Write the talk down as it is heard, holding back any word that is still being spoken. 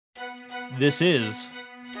This is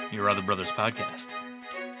Your Other Brothers Podcast.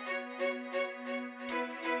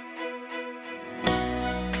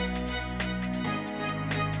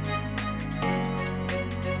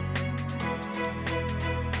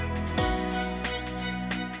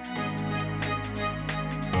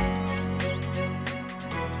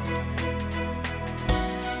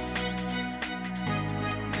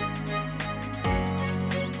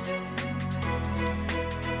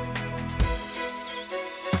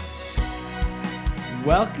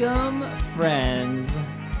 Welcome, friends,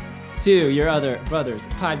 to Your Other Brothers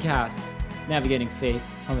Podcast, navigating faith,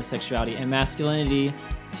 homosexuality, and masculinity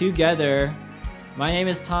together. My name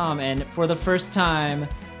is Tom, and for the first time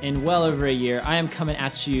in well over a year, I am coming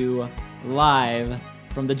at you live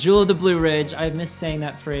from the Jewel of the Blue Ridge. I miss saying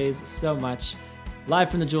that phrase so much. Live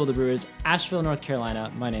from the Jewel of the Blue Ridge, Asheville, North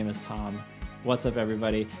Carolina. My name is Tom. What's up,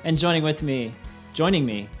 everybody? And joining with me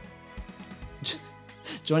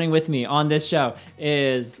on this show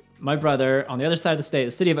is my brother on the other side of the state,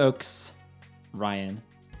 the city of Oaks, Ryan.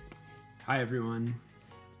 Hi, everyone.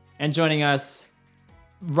 And joining us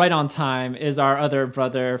right on time is our other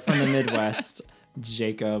brother from the Midwest,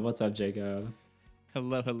 Jacob. What's up, Jacob?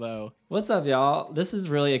 Hello. What's up, y'all? This is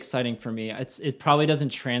really exciting for me. It probably doesn't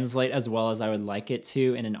translate as well as I would like it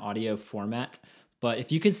to in an audio format, but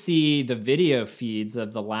if you could see the video feeds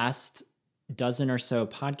of the last dozen or so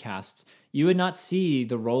podcasts, you would not see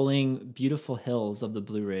the rolling, beautiful hills of the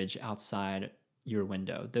Blue Ridge outside your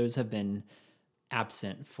window. Those have been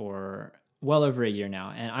absent for well over a year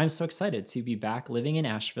now. And I'm so excited to be back living in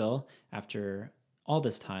Asheville after all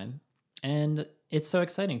this time. And it's so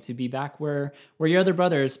exciting to be back where Your Other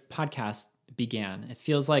Brothers podcast began. It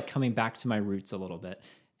feels like coming back to my roots a little bit.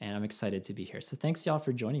 And I'm excited to be here. So thanks, y'all,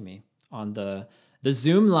 for joining me on the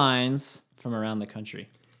Zoom lines from around the country.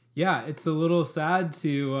 Yeah, it's a little sad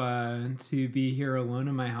to be here alone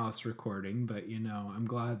in my house recording, but I'm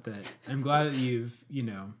glad that you've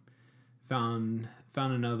found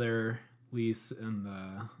another lease in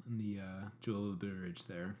the Jewel of the Blue Ridge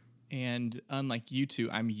there. And unlike you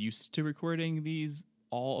two, I'm used to recording these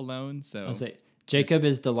all alone, so I'll say Jacob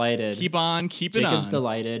is delighted. Keep it on. Jacob's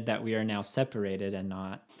delighted that we are now separated and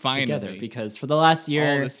not Finally. together, because for the last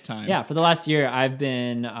year, all this time. for the last year, I've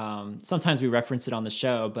been, sometimes we reference it on the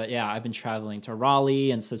show, but yeah, I've been traveling to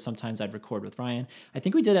Raleigh. And so sometimes I'd record with Ryan. I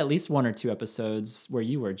think we did at least one or two episodes where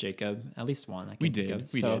you were, Jacob, at least one. I We can think did.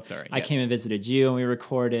 of. We So did. Sorry. I came and visited you and we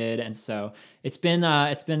recorded. And so it's been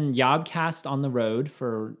Yobcast on the road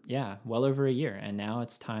for, well over a year. And now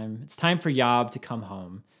it's time for Yob to come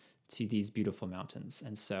home to these beautiful mountains.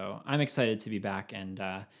 And so I'm excited to be back. And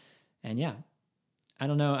yeah, I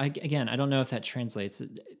don't know. I don't know if that translates,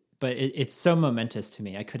 but it's so momentous to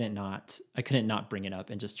me. I couldn't not bring it up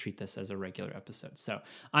and just treat this as a regular episode. So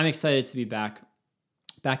I'm excited to be back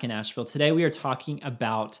in Asheville. Today we are talking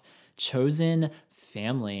about chosen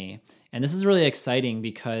family. And this is really exciting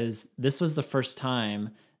because this was the first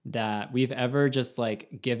time that we've ever just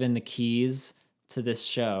given the keys to this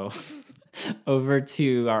show over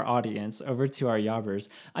to our audience, over to our yobbers.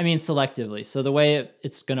 I mean, selectively. So the way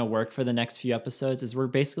it's going to work for the next few episodes is we're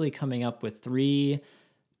basically coming up with 3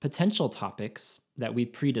 potential topics that we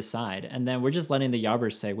pre-decide. And then we're just letting the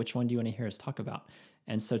yobbers say, which one do you want to hear us talk about?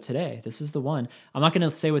 And so today, this is the one. I'm not going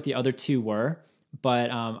to say what the other 2 were,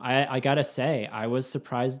 but I got to say, I was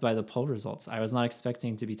surprised by the poll results. I was not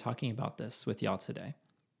expecting to be talking about this with y'all today.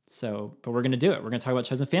 So, but we're going to do it. We're going to talk about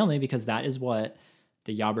chosen family because that is what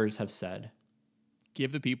the yobbers have said.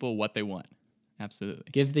 Give the people what they want. Absolutely.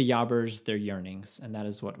 Give the yobbers their yearnings, and that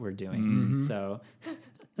is what we're doing. Mm-hmm. So,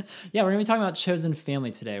 yeah, we're going to be talking about chosen family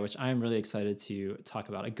today, which I'm really excited to talk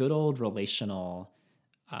about. A good old relational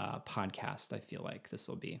podcast, I feel like this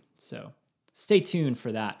will be. So stay tuned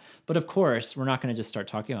for that. But of course, we're not going to just start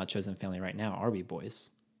talking about chosen family right now, are we, boys?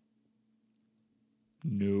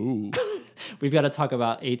 No. We've got to talk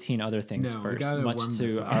about 18 other things No, first, much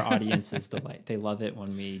to our audience's delight. They love it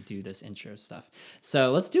when we do this intro stuff.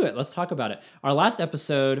 So let's do it. Let's talk about it. Our last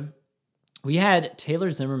episode, we had Taylor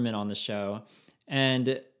Zimmerman on the show,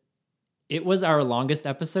 and it was our longest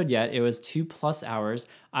episode yet. It was 2+ hours.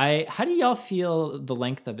 How do y'all feel the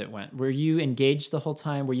length of it went? Were you engaged the whole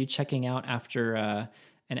time? Were you checking out after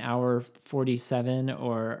an hour 47,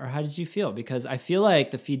 or how did you feel? Because I feel like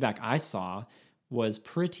the feedback I saw was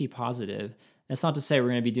pretty positive. That's not to say we're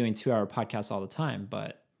going to be doing 2-hour podcasts all the time,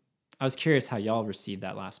 but I was curious how y'all received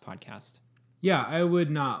that last podcast. Yeah, I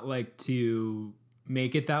would not like to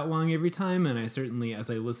make it that long every time. And I certainly,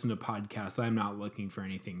 as I listen to podcasts, I'm not looking for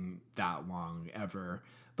anything that long ever.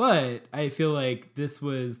 But I feel like this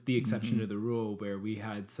was the exception to the rule, where we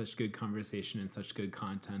had such good conversation and such good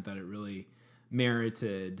content that it really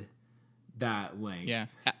merited that length. Yeah.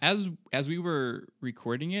 As we were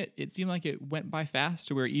recording it, it seemed like it went by fast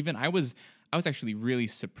to where even I was actually really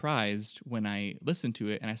surprised when I listened to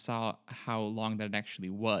it and I saw how long that it actually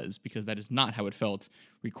was, because that is not how it felt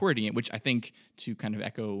recording it, which I think, to kind of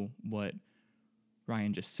echo what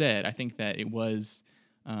Ryan just said, I think that it was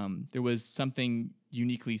there was something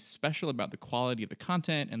uniquely special about the quality of the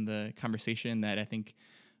content and the conversation that I think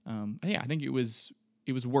I think it was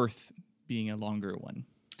worth being a longer one.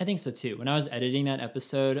 I think so too. When I was editing that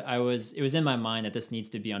episode, it was in my mind that this needs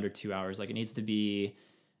to be under 2 hours. Like, it needs to be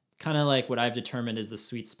kind of like what I've determined is the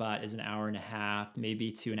sweet spot is an hour and a half,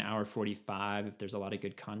 maybe to an hour 45 if there's a lot of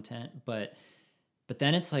good content. But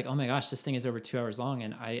then it's like, oh my gosh, this thing is over 2 hours long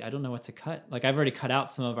and I don't know what to cut. Like, I've already cut out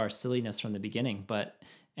some of our silliness from the beginning,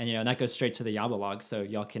 and that goes straight to the Yabalog, so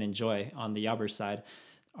y'all can enjoy on the Yabber side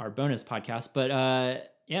our bonus podcast. But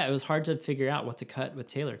it was hard to figure out what to cut with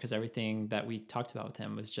Taylor, because everything that we talked about with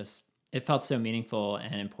him was just, it felt so meaningful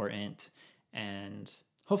and important, and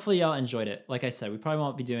hopefully y'all enjoyed it. Like I said, we probably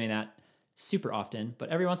won't be doing that super often, but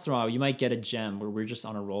every once in a while you might get a gem where we're just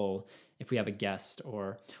on a roll if we have a guest,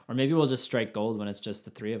 or maybe we'll just strike gold when it's just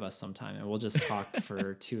the three of us sometime, and we'll just talk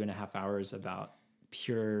for 2.5 hours about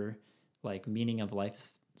pure, like, meaning of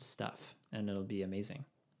life stuff, and it'll be amazing.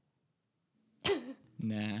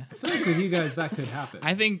 Nah. I feel like with you guys that could happen.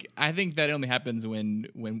 I think that only happens when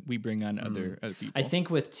we bring on other people. I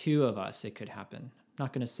think with two of us it could happen. I'm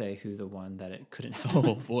not going to say who the one that it couldn't happen.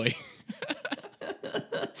 Oh boy.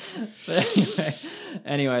 But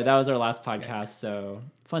anyway, that was our last podcast. So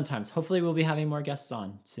fun times. Hopefully we'll be having more guests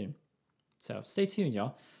on soon. So stay tuned,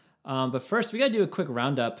 y'all. But first, we got to do a quick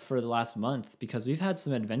roundup for the last month, because we've had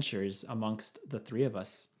some adventures amongst the three of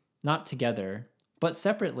us, not together, but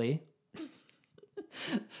separately.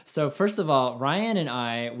 So first of all, Ryan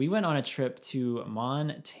and we went on a trip to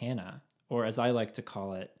Montana, or as I like to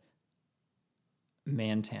call it,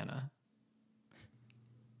 Mantana.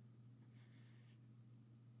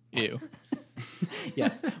 Ew.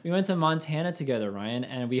 Yes, we went to Montana together, Ryan,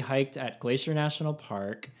 and we hiked at Glacier National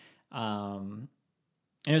Park. And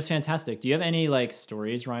it was fantastic. Do you have any like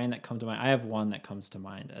stories, Ryan, that come to mind? I have one that comes to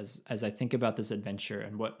mind as I think about this adventure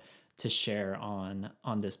and what to share on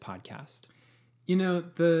this podcast.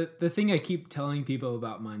 The thing I keep telling people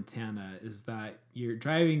about Montana is that you're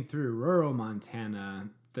driving through rural Montana.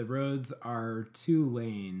 The roads are 2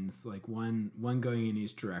 lanes, like one going in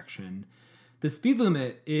each direction. The speed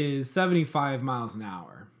limit is 75 miles an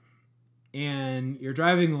hour. And you're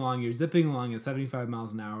driving along, you're zipping along at 75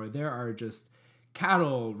 miles an hour. There are just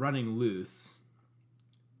cattle running loose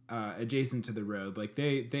adjacent to the road. Like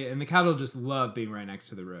they and the cattle just love being right next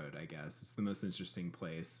to the road, I guess. It's the most interesting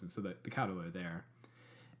place. And so the cattle are there.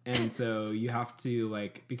 And so you have to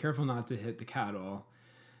like be careful not to hit the cattle.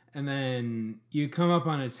 And then you come up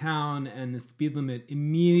on a town and the speed limit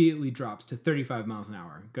immediately drops to 35 miles an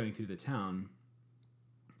hour going through the town.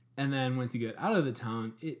 And then once you get out of the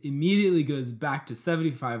town, it immediately goes back to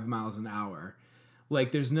 75 miles an hour.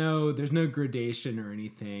 Like there's no gradation or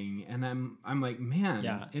anything. And I'm like, man,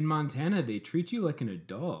 yeah. In Montana, they treat you like an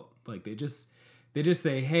adult. Like they just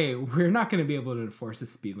say, hey, we're not going to be able to enforce a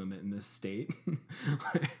speed limit in this state.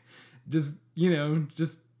 just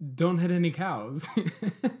don't hit any cows.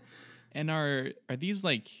 And are these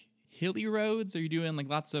like hilly roads? Are you doing like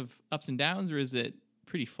lots of ups and downs, or is it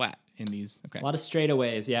pretty flat in these? Okay. A lot of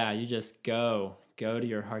straightaways. Yeah. You just go to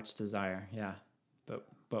your heart's desire. Yeah.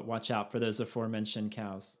 But watch out for those aforementioned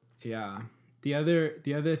cows. Yeah. The other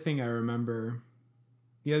thing I remember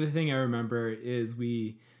is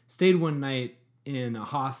we stayed one night in a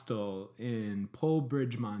hostel in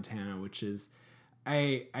Polbridge, Montana, which is,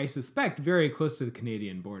 I suspect, very close to the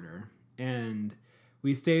Canadian border. And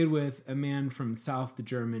we stayed with a man from South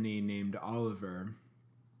Germany named Oliver,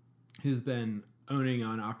 who's been owning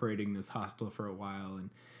and operating this hostel for a while.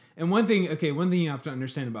 And one thing you have to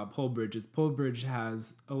understand about Polbridge is Polbridge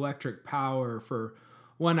has electric power for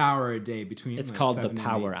 1 hour a day between. It's like called the 7 and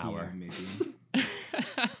power 8 p.m. hour. maybe.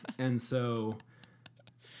 And so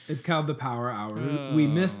it's called the power hour. We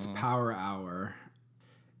missed power hour.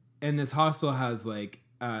 And this hostel has like,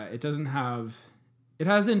 it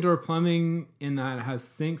has indoor plumbing in that it has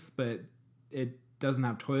sinks, but it doesn't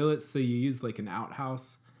have toilets. So you use like an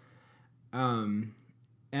outhouse.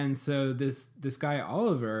 And so this guy,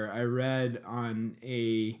 Oliver, I read on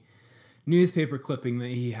a newspaper clipping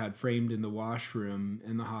that he had framed in the washroom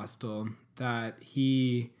in the hostel that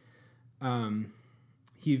he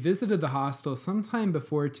visited the hostel sometime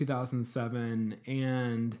before 2007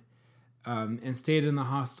 and stayed in the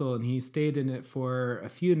hostel, and he stayed in it for a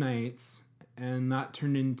few nights, and that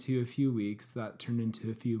turned into a few weeks, that turned into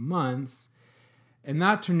a few months. And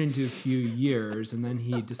that turned into a few years, and then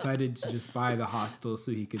he decided to just buy the hostel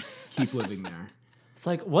so he could keep living there. It's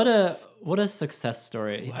like what a success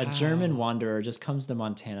story. A German wanderer just comes to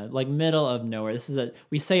Montana, like middle of nowhere.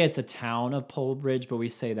 We say it's a town of Polebridge, but we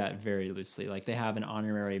say that very loosely. Like they have an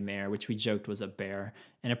honorary mayor, which we joked was a bear,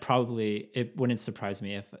 and it wouldn't surprise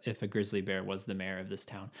me if a grizzly bear was the mayor of this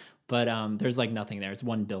town. But there's like nothing there. It's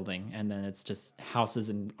one building, and then it's just houses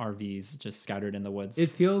and RVs just scattered in the woods. It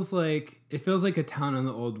feels like a town in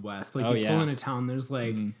the Old West. Like you pull in a town, there's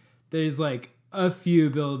like a few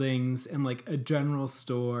buildings and like a general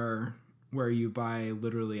store where you buy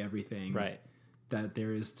literally everything that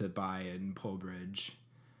there is to buy in Polebridge.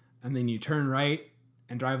 And then you turn right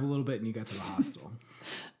and drive a little bit and you get to the hostel.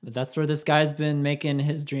 But that's where this guy's been making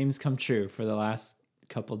his dreams come true for the last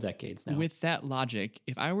couple decades now. With that logic,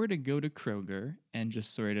 if I were to go to Kroger and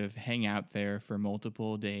just sort of hang out there for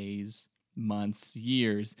multiple days, months,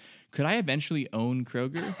 years, could I eventually own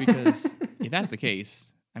Kroger? Because if that's the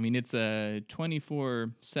case, I mean, it's a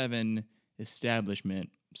 24/7 establishment.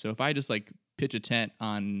 So if I just like pitch a tent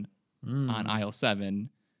on aisle 7,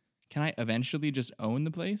 can I eventually just own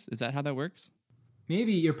the place? Is that how that works?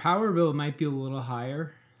 Maybe your power bill might be a little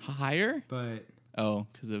higher. Higher? But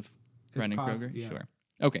because of running Kroger? Yeah. Sure.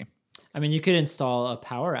 Okay. I mean, you could install a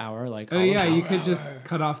power hour. Like you could just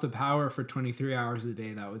cut off the power for 23 hours a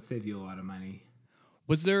day. That would save you a lot of money.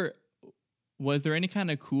 Was there any kind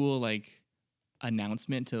of cool like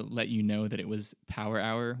announcement to let you know that it was power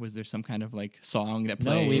hour? Was there some kind of like song that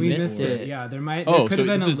played? No, we missed it. Yeah, there could have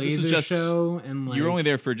been a laser show, and like you were only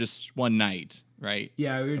there for just one night, right?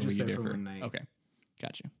 Yeah, we were just there for one night. Okay,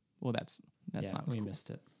 gotcha. Well, that's not we cool. missed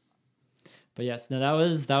it. But yes, no, that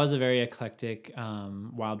was a very eclectic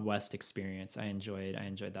Wild West experience. I enjoyed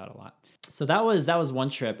that a lot. So that was one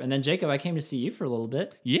trip, and then Jacob, I came to see you for a little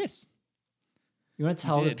bit. Yes. You want to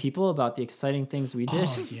tell the people about the exciting things we did?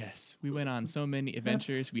 Oh, yes. We went on so many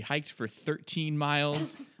adventures. We hiked for 13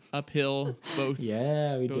 miles uphill, both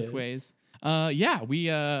ways.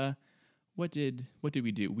 We what did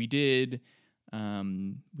we do? We did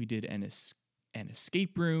an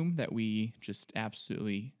escape room that we just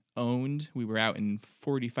absolutely owned. We were out in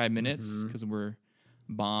 45 minutes because we're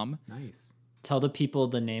bomb. Nice. Tell the people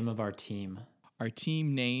the name of our team. Our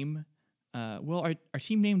team name. Our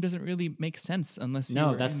team name doesn't really make sense unless you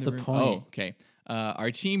No, were that's in the room. point. Oh, okay. Our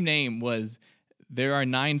team name was There Are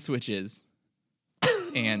 9 Switches.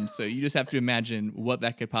 And so you just have to imagine what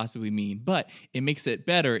that could possibly mean. But it makes it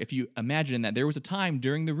better if you imagine that there was a time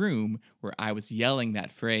during the room where I was yelling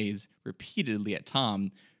that phrase repeatedly at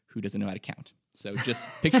Tom, who doesn't know how to count. So just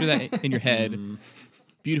picture that in your head.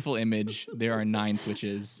 Beautiful image. There are 9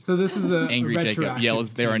 switches. So this is a angry Jacob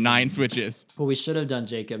yells, "There are 9 switches." Well, we should have done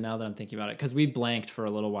Jacob now that I'm thinking about it, because we blanked for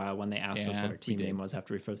a little while when they asked us what our team name was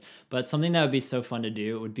after we froze. But something that would be so fun to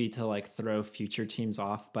do would be to like throw future teams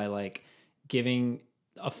off by like giving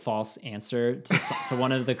a false answer to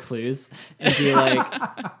one of the clues and be like,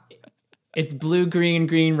 it's blue, green,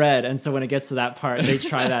 green, red. And so when it gets to that part, they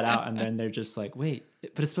try that out and then they're just like, wait,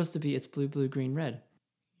 but it's supposed to be it's blue, blue, green, red.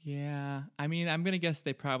 Yeah, I mean, I'm gonna guess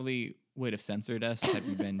they probably would have censored us had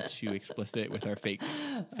we been too explicit with our fake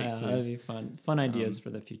clues. That'd be fun ideas for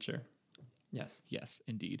the future. Yes,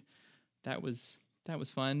 indeed. That was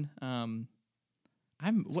fun.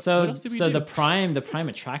 What so else did we do? the prime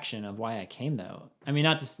attraction of why I came, though. I mean,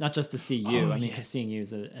 not just to see you. Because seeing you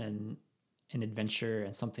is an adventure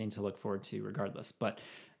and something to look forward to, regardless. But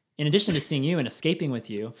in addition to seeing you and escaping with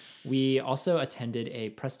you, we also attended a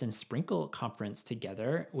Preston Sprinkle conference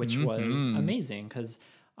together, which was amazing because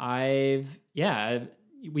we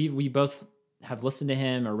both have listened to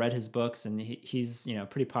him or read his books, and he's a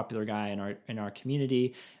pretty popular guy in our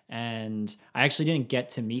community. And I actually didn't get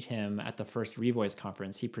to meet him at the first Revoice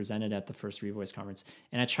conference. He presented at the first Revoice conference,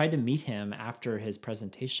 and I tried to meet him after his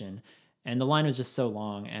presentation, and the line was just so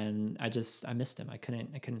long, and I missed him. I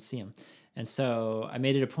couldn't see him. And so I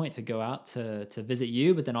made it a point to go out to visit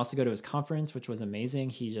you, but then also go to his conference, which was amazing.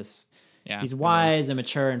 He's wise and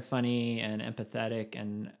mature and funny and empathetic,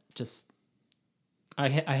 and just I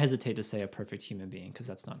hesitate to say a perfect human being because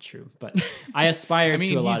that's not true, but I aspire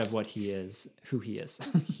to a lot of what he is, who he is.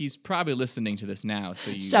 He's probably listening to this now,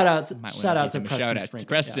 so you shout out to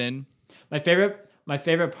Preston. Yeah. My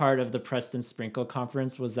favorite part of the Preston Sprinkle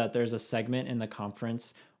conference was that there's a segment in the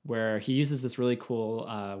conference where he uses this really cool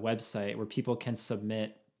website where people can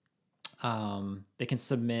submit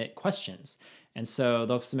questions. And so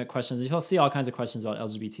they'll submit questions. You'll see all kinds of questions about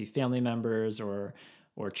LGBT family members or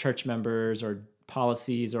church members or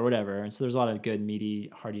policies or whatever. And so there's a lot of good,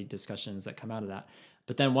 meaty, hearty discussions that come out of that.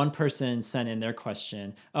 But then one person sent in their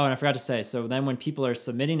question. Oh, and I forgot to say, so then when people are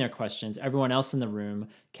submitting their questions, everyone else in the room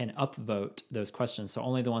can upvote those questions. So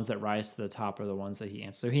only the ones that rise to the top are the ones that he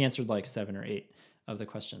answered. So he answered like 7 or 8 of the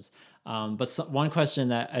questions. But one question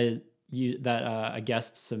that a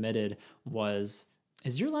guest submitted was,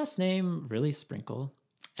 is your last name really Sprinkle?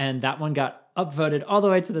 And that one got upvoted all the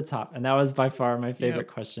way to the top. And that was by far my favorite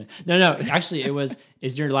question. No, actually it was,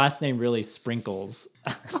 is your last name really Sprinkles?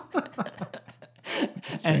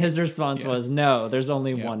 And his response was, no, there's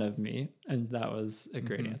only one of me. And that was a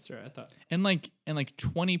great answer, I thought. And like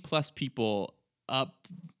 20 plus people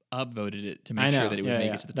upvoted it to make sure that it would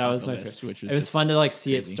make it to the top of the list, which was it was fun to like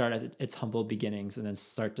see crazy. it start at its humble beginnings and then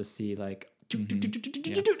start to see like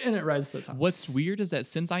and it rises to the top. What's weird is that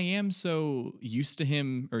since I am so used to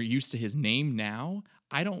him or used to his name now,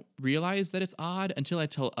 I don't realize that it's odd until I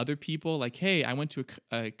tell other people, like, hey, I went to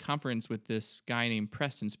a conference with this guy named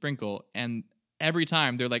Preston Sprinkle, and every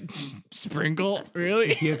time they're like, Sprinkle?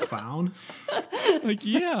 Really? Is he a clown? Like,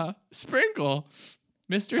 yeah, Sprinkle.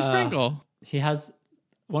 Mr. Sprinkle. He has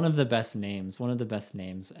one of the best names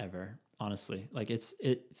ever, honestly. Like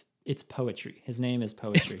it's poetry. His name is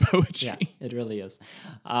poetry. It's poetry. Yeah, it really is.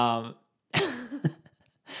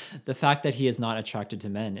 The fact that he is not attracted to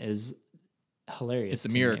men is hilarious.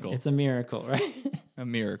 It's a miracle. It's a miracle, right? A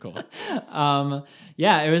miracle.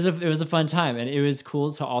 Yeah, it was a fun time, and it was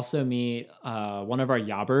cool to also meet one of our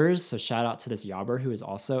yobbers. So shout out to this yobber who is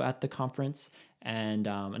also at the conference, and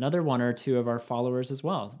another one or two of our followers as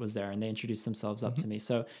well was there, and they introduced themselves up to me.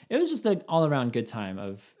 So it was just an all around good time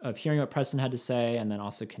of hearing what Preston had to say, and then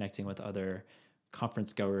also connecting with other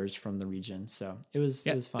conference goers from the region. So it was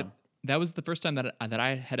fun. That was the first time that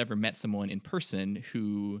I had ever met someone in person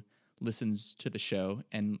who listens to the show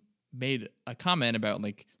and made a comment about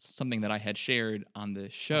like something that I had shared on the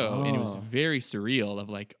show, and it was very surreal of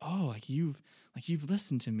like, oh, like you've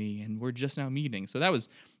listened to me and we're just now meeting. So that was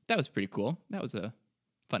pretty cool. That was a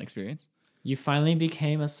fun experience. You finally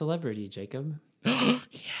became a celebrity, Jacob.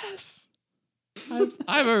 Yes.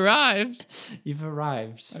 I've arrived. You've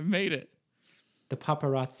arrived. I've made it. The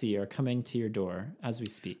paparazzi are coming to your door as we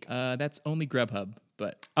speak. That's only Grubhub,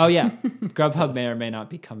 but Oh yeah, Grubhub may or may not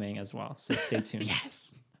be coming as well, so stay tuned.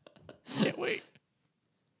 yes. Can't wait.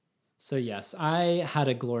 So yes, I had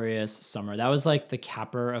a glorious summer. That was like the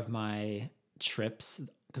capper of my trips,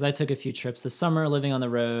 because I took a few trips this summer living on the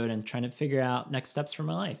road and trying to figure out next steps for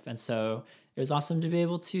my life. And so it was awesome to be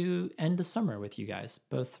able to end the summer with you guys,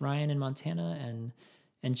 both Ryan in Montana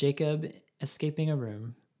and Jacob escaping a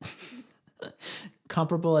room.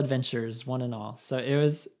 Comparable adventures, one and all. So it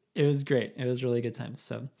was great. It was really good times.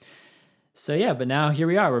 So yeah, but now here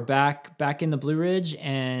we are. We're back in the Blue Ridge,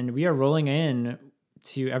 and we are rolling in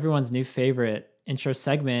to everyone's new favorite intro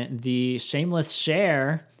segment, the Shameless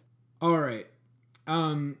Share. All right.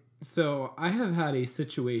 So I have had a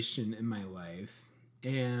situation in my life,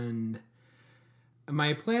 and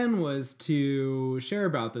my plan was to share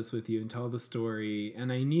about this with you and tell the story,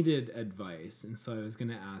 and I needed advice, and so I was going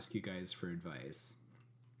to ask you guys for advice.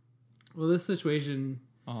 Well, this situation...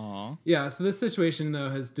 Aww. Yeah, so this situation,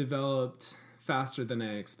 though, has developed faster than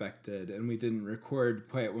I expected, and we didn't record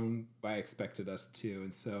quite when I expected us to,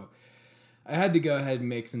 and so I had to go ahead and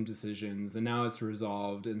make some decisions, and now it's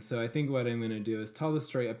resolved. And so I think what I'm going to do is tell the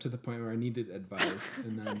story up to the point where I needed advice,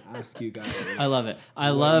 and then ask you guys. I love it.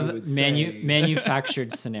 I what love you would say.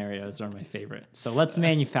 manufactured scenarios are my favorite. So let's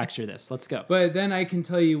manufacture this. Let's go. But then I can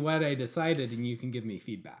tell you what I decided, and you can give me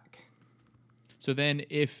feedback. So then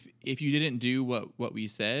if you didn't do what we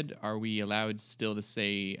said, are we allowed still to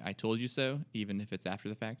say I told you so, even if it's after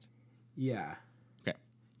the fact? Yeah. Okay.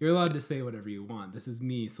 You're allowed to say whatever you want. This is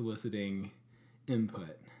me soliciting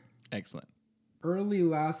input. Excellent. Early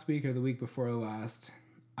last week or the week before last,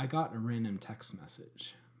 I got a random text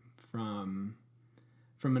message from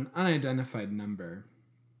an unidentified number.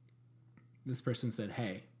 This person said,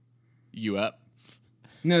 "Hey." You up?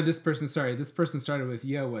 No, this person started with,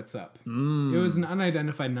 "Yo, what's up?" It was an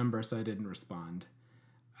unidentified number, so I didn't respond.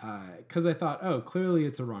 Because I thought, oh, clearly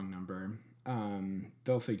it's a wrong number.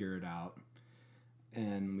 They'll figure it out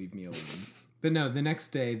and leave me alone. But no, the next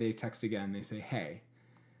day they text again. They say, "Hey."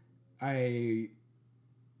 I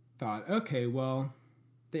thought, okay, well,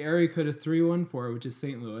 the area code is 314, which is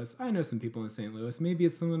St. Louis. I know some people in St. Louis. Maybe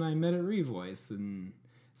it's someone I met at Revoice and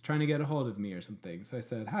is trying to get a hold of me or something. So I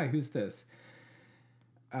said, "Hi, who's this?"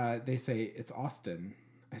 They say, "It's Austin."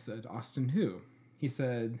 I said, "Austin who?" He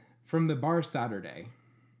said, "From the bar Saturday."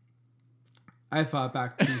 I thought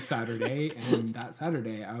back to Saturday, and that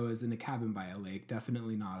Saturday I was in a cabin by a lake,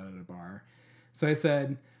 definitely not at a bar. So I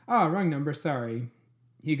said, "Oh, wrong number, sorry."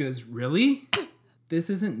 He goes, "Really? This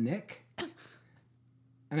isn't Nick?"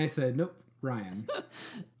 And I said, nope, Ryan.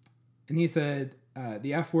 And he said,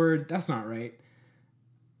 the F word, that's not right.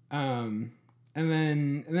 And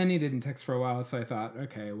then he didn't text for a while, so I thought,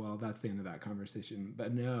 okay, well, that's the end of that conversation.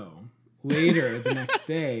 But no. Later, the next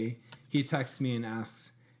day, he texts me and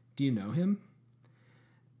asks, do you know him?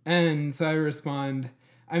 And so I respond,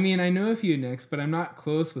 I mean, I know a few Nicks, but I'm not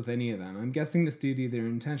close with any of them. I'm guessing this dude either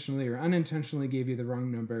intentionally or unintentionally gave you the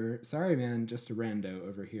wrong number. Sorry, man, just a rando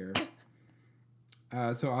over here.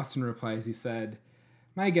 So Austin replies, he said,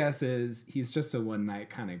 my guess is he's just a one-night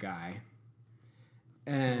kind of guy.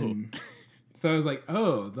 And so I was like,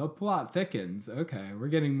 oh, the plot thickens. Okay, we're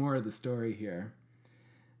getting more of the story here.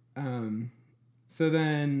 So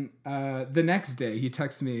then the next day he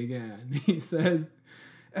texts me again. He says,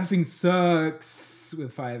 effing sucks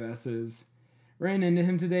with 5 S's. Ran into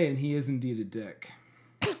him today and he is indeed a dick.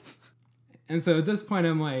 And so at this point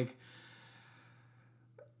I'm like,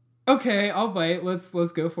 okay, I'll bite. Let's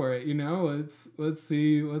go for it. You know, let's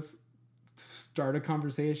see. Let's start a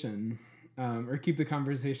conversation, or keep the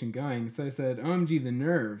conversation going. So I said, OMG, the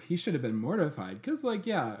nerve. He should have been mortified. Cause like,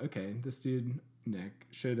 yeah, okay, this dude, Nick,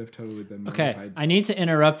 should have totally been mortified. Okay, I need to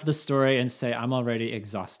interrupt the story and say I'm already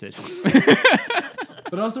exhausted.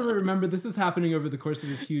 But also remember, this is happening over the course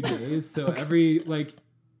of a few days. So every like,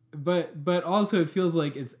 but also it feels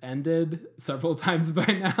like it's ended several times by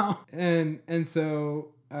now. And so,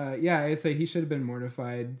 yeah, I say he should have been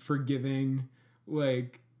mortified for giving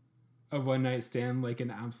like a one night stand, like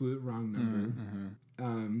an absolute wrong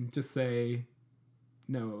number. Just say,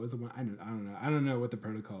 no, it was a one. I don't know. I don't know what the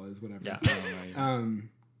protocol is, whatever. Yeah.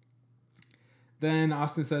 Then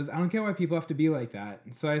Austin says, I don't get why people have to be like that.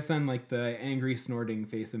 So I send like the angry snorting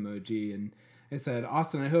face emoji. And I said,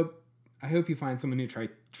 Austin, I hope you find someone who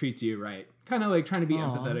treats you right. Kind of like trying to be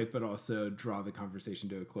empathetic, but also draw the conversation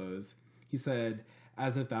to a close. He said,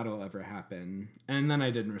 as if that'll ever happen. And then I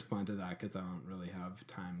didn't respond to that because I don't really have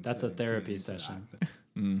time. That's a therapy session.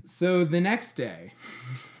 So the next day,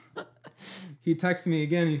 he texted me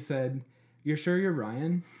again. He said, you're sure you're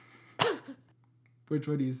Ryan? What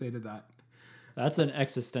do you say to that? That's an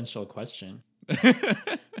existential question.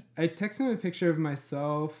 I texted him a picture of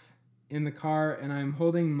myself in the car, and I'm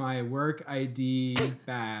holding my work ID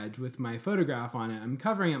badge with my photograph on it. I'm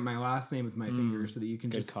covering up my last name with my finger so that you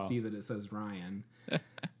can just see that it says Ryan.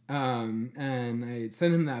 And I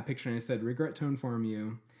sent him that picture, and I said, regret to inform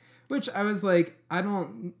you. Which I was like, I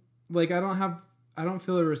don't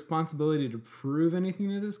feel a responsibility to prove anything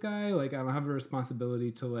to this guy. Like, I don't have a responsibility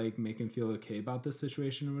to like make him feel okay about this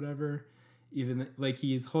situation or whatever. Even like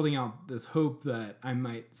he's holding out this hope that I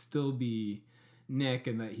might still be Nick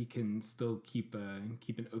and that he can still keep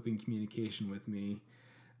an open communication with me.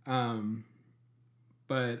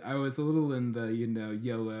 But I was a little in the,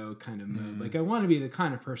 YOLO kind of mode. Like I want to be the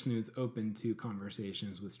kind of person who's open to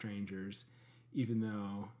conversations with strangers, even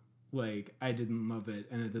though like I didn't love it.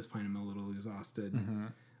 And at this point I'm a little exhausted,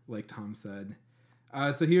 like Tom said.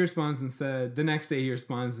 So he responds and said, the next day he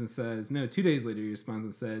responds and says, no, 2 days later he responds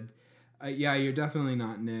and said, yeah, you're definitely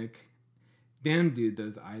not Nick. Damn, dude,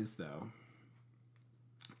 those eyes, though.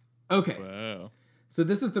 Okay. Wow. So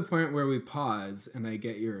this is the point where we pause and I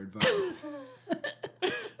get your advice.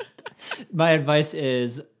 My advice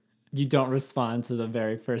is you don't respond to the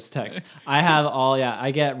very first text.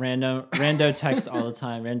 I get rando texts all the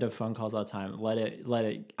time, rando phone calls all the time. Let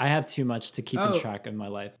it. I have too much to keep in track of my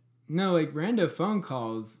life. No, like rando phone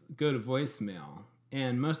calls go to voicemail.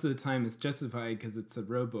 And most of the time it's justified because it's a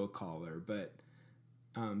robocaller, but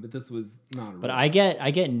this was not a But I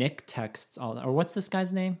get Nick texts or what's this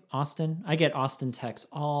guy's name? Austin? I get Austin texts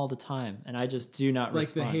all the time and I just do not like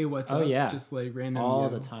respond. Like the hey, what's up? Yeah. Just like random all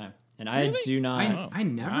the time. And really? I do not. I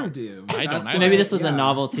never do. I don't. So maybe this was a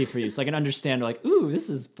novelty for you. So I can understand like, ooh, this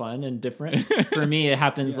is fun and different. For me, it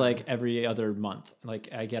happens like every other month. Like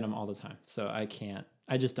I get them all the time. So I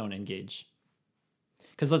just don't engage.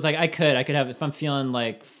 Because it's like I could have, if I'm feeling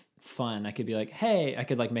like fun, I could be like, hey, I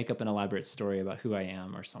could like make up an elaborate story about who I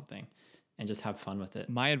am or something and just have fun with it.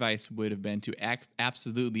 My advice would have been to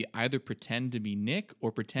absolutely either pretend to be Nick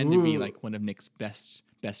or pretend to be like one of Nick's best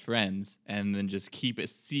friends and then just keep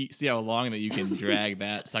it, see how long that you can drag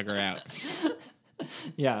that sucker out.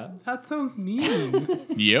 Yeah. That sounds mean.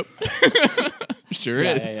 Yep. Sure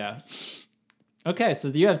is. Yeah. Okay, so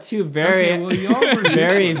you have two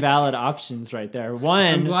very valid options right there. One,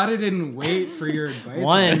 I'm glad I didn't wait for your advice.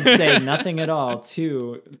 One, say nothing at all.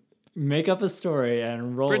 Two, make up a story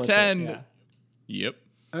and roll pretend. with it. Yeah. Yep.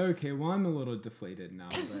 Okay, well, I'm a little deflated now,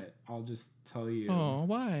 but I'll just tell you. Oh,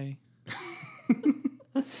 why?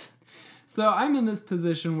 So I'm in this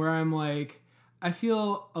position where I'm like, I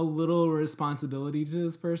feel a little responsibility to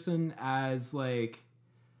this person as like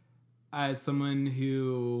as someone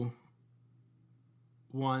who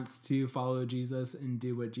wants to follow Jesus and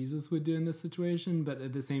do what Jesus would do in this situation, but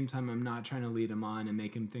at the same time, I'm not trying to lead him on and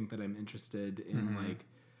make him think that I'm interested in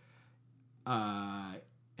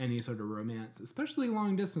any sort of romance, especially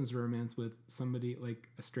long distance romance with somebody like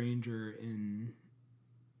a stranger in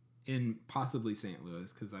possibly St.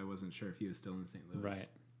 Louis, because I wasn't sure if he was still in St. Louis. Right.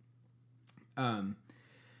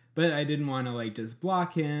 But I didn't want to like just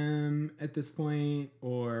block him at this point,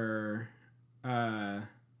 or I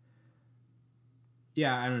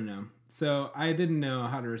don't know. So I didn't know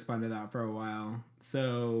how to respond to that for a while.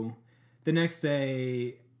 So the next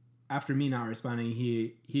day, after me not responding,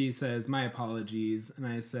 he says, "My apologies." And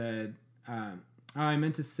I said, I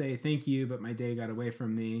meant to say thank you, but my day got away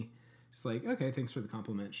from me. Just like, okay, thanks for the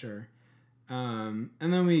compliment, sure. And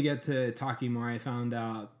then we get to talking more. I found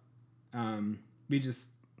out we just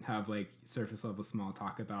have like surface level small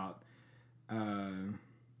talk about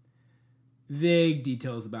vague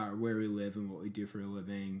details about where we live and what we do for a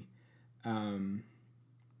living. And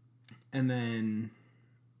then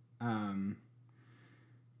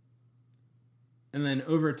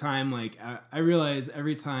over time, like I realize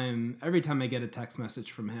every time I get a text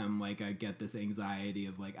message from him, like I get this anxiety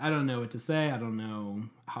of like, I don't know what to say. I don't know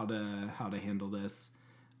how to handle this.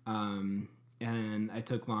 And I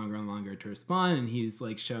took longer and longer to respond, and he's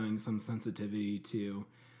like showing some sensitivity to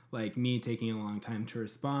like me taking a long time to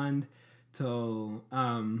respond, till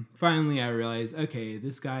finally I realized, okay,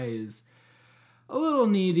 this guy is a little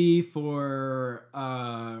needy for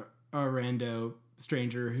a rando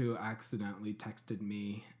stranger who accidentally texted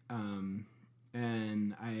me,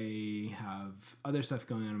 and I have other stuff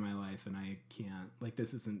going on in my life, and I can't, like,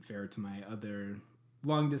 this isn't fair to my other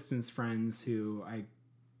long distance friends who I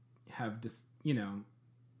have just,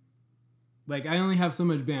 like, I only have so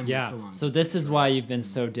much bandwidth for long so distance, this is right? why you've been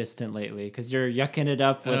so distant lately, because you're yucking it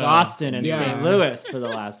up with Austin and St. Louis for the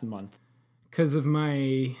last month. Because of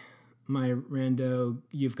my rando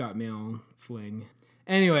You've Got Mail fling.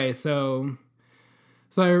 Anyway, so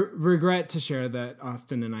I regret to share that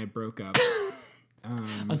Austin and I broke up.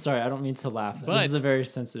 I'm sorry, I don't mean to laugh. But this is a very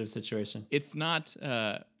sensitive situation. It's not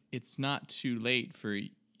too late for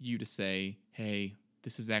you to say, "Hey,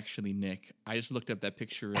 this is actually Nick. I just looked up that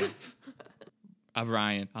picture of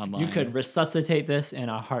Ryan online. You could resuscitate this in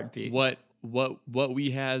a heartbeat. What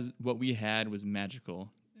we had was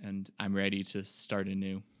magical, and I'm ready to start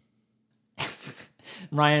anew."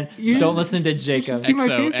 Ryan, don't listen to Jacob. See my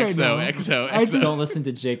face right now. XO. Don't listen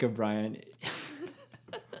to Jacob, Ryan.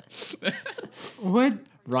 What?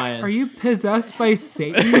 Ryan. Are you possessed by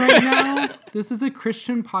Satan right now? This is a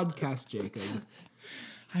Christian podcast, Jacob.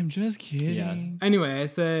 I'm just kidding. Yeah. Anyway, I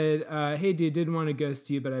said, hey, dude, didn't want to ghost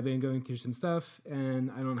you, but I've been going through some stuff, and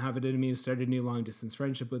I don't have it in me to start a new long-distance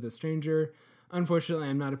friendship with a stranger. Unfortunately,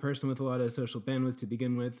 I'm not a person with a lot of social bandwidth to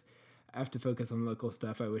begin with. I have to focus on local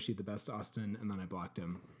stuff. I wish you the best, Austin. And then I blocked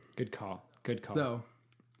him. Good call. So,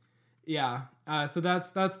 yeah. So that's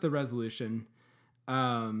the resolution.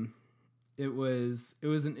 It was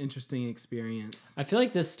an interesting experience. I feel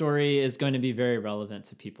like this story is going to be very relevant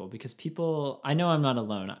to people, because I know I'm not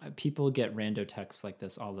alone. People get rando texts like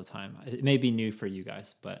this all the time. It may be new for you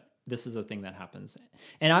guys, but this is a thing that happens.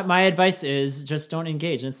 And my advice is just don't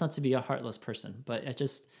engage. And it's not to be a heartless person, but it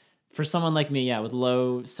just, for someone like me, with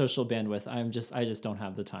low social bandwidth, I just don't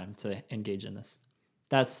have the time to engage in this.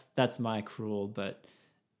 That's my cruel, but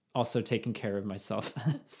also taking care of myself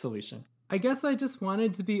solution. I guess I just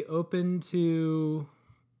wanted to be open to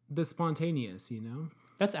the spontaneous,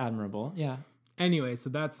 That's admirable. Yeah. Anyway, so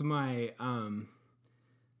that's my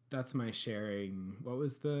sharing. What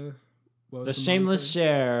was the shameless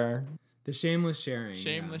share? The shameless sharing.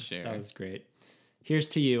 Shameless sharing. That was great. Here's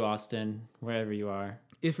to you, Austin, wherever you are.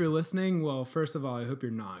 If you're listening, well, first of all, I hope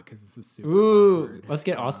you're not, because this is super Ooh, awkward. let's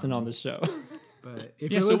get Austin on the show. But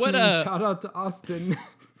if you're listening, shout out to Austin.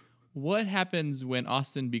 What happens when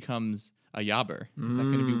Austin becomes a yobber? Is that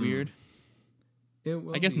going to be weird? It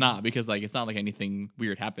will I guess be. not, because like it's not like anything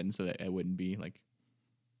weird happened, so that it wouldn't be like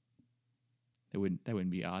that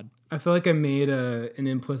wouldn't be odd. I feel like I made an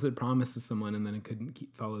implicit promise to someone and then I couldn't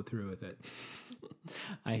follow through with it.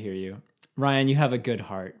 I hear you. Ryan, you have a good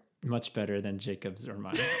heart. Much better than Jacob's or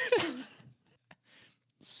mine.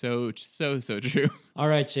 So true. All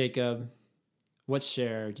right, Jacob. What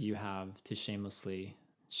share do you have to shamelessly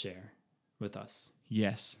share with us?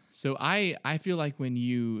 Yes. So I feel like when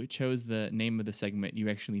you chose the name of the segment, you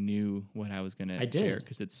actually knew what I was going to share,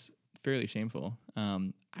 because it's fairly shameful.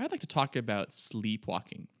 I would like to talk about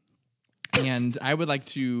sleepwalking. And I would like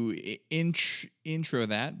to intro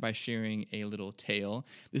that by sharing a little tale.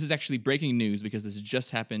 This is actually breaking news, because this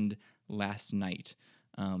just happened last night.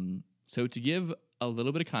 So to give a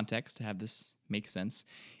little bit of context to have this make sense,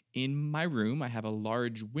 in my room I have a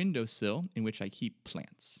large windowsill in which I keep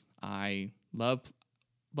plants. I love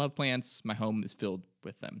plants. My home is filled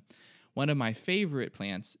with them. One of my favorite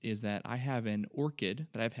plants is that I have an orchid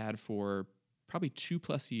that I've had for probably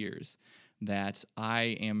 2+ years that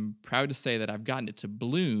I am proud to say that I've gotten it to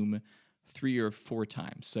bloom 3 or 4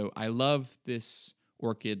 times. So I love this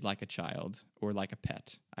orchid like a child, or like a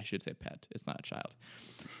pet. I should say pet. It's not a child.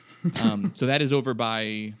 So that is over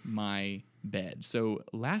by my bed. So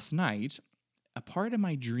last night, a part of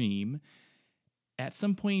my dream, at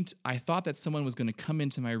some point, I thought that someone was going to come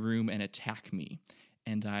into my room and attack me.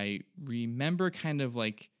 And I remember kind of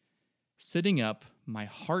like sitting up, my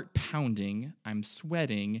heart pounding, I'm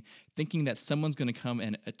sweating, thinking that someone's going to come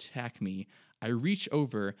and attack me. I reach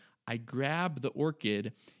over, I grab the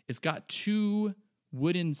orchid. It's got 2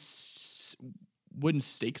 wooden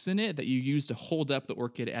stakes in it that you use to hold up the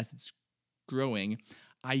orchid as it's growing.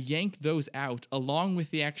 I yank those out along with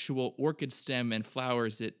the actual orchid stem and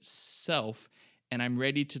flowers itself, and I'm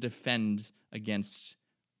ready to defend against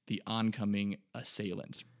the oncoming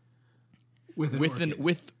assailant.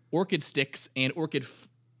 With orchid sticks and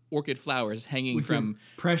orchid flowers hanging with from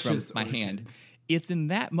precious my orchid. hand. It's in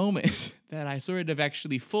that moment that I sort of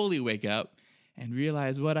actually fully wake up and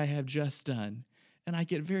realize what I have just done. And I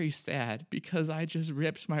get very sad because I just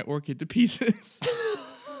ripped my orchid to pieces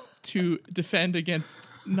to defend against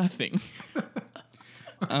nothing.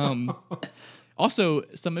 Also,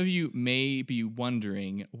 some of you may be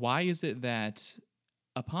wondering, why is it that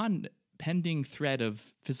upon pending threat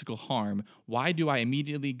of physical harm, why do I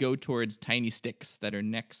immediately go towards tiny sticks that are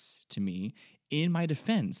next to me? In my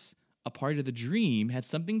defense, a part of the dream had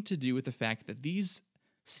something to do with the fact that these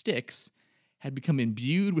sticks had become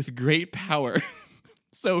imbued with great power.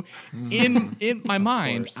 So in my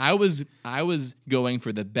mind, course. I was going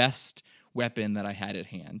for the best weapon that I had at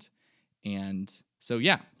hand. And so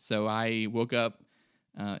I woke up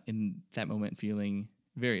in that moment feeling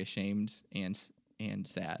very ashamed and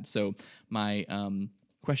sad. So my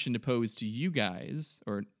question to pose to you guys,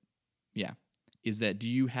 is that do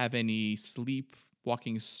you have any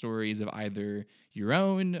sleepwalking stories of either your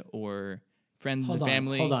own or friends and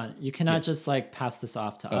family? Hold on. You cannot just like pass this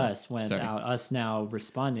off to us without us now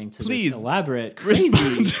responding to Please this elaborate,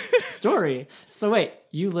 crazy story. So wait,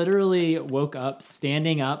 you literally woke up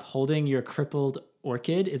standing up, holding your crippled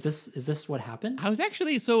orchid. Is this what happened? I was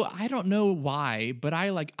actually, so I don't know why, but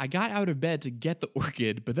I got out of bed to get the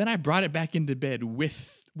orchid, but then I brought it back into bed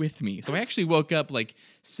with me. So I actually woke up like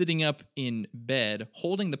sitting up in bed,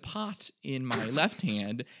 holding the pot in my left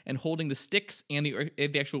hand and holding the sticks and the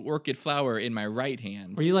actual orchid flower in my right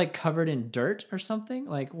hand. Were you like covered in dirt or something?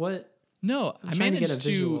 Like what? No, I trying to get a managed to,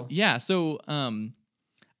 visual. yeah. So,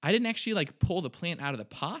 I didn't actually like pull the plant out of the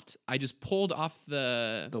pot. I just pulled off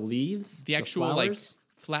the leaves? the actual like flowers?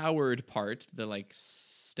 flowered part, the like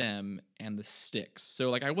stem and the sticks. So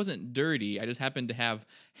like I wasn't dirty. I just happened to have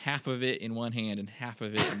half of it in one hand and half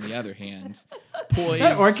of it in the other hand, poised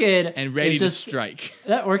That orchid and ready is to just- strike.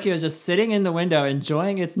 That orchid was just sitting in the window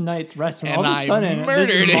enjoying its night's rest when And all of I a sudden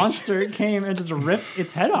murdered this it. monster came and just ripped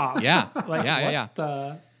its head off. Yeah, Like, yeah.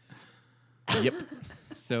 the... Yep.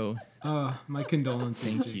 So My condolences,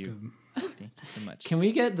 Thank you. Jacob. thank you so much. Can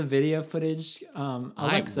we get the video footage?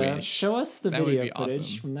 Alexa, wish. show us the That would video be footage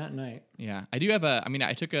awesome. from that night. Yeah, I do have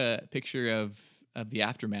I took a picture of the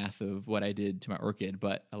aftermath of what I did to my orchid,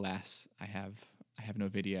 but alas, I have no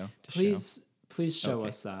video to show. Please show Okay.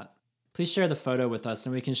 us that. Please share the photo with us,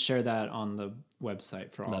 and we can share that on the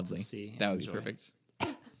website for all Lovely. to see. That and would be enjoy. perfect.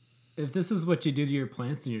 If this is what you do to your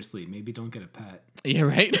plants in your sleep, maybe don't get a pet. Yeah,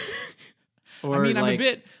 right. Or I mean, I'm a like,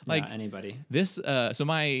 bit like anybody. this. So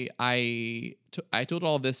I told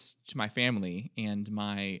all this to my family, and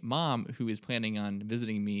my mom, who is planning on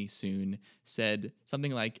visiting me soon, said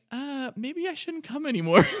something like, maybe I shouldn't come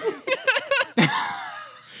anymore.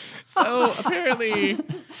 So apparently,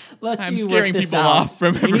 Let's I'm you scaring work this people out. off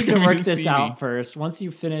from You ever need to coming work to this see out me. first. Once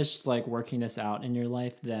you finish like working this out in your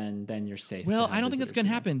life, then you're safe. Well, to I have don't think that's visitors going to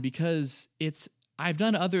again. happen because I've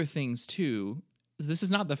done other things too. This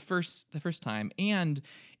is not the first time, and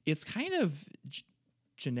it's kind of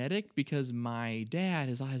genetic because my dad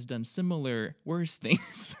has done similar worse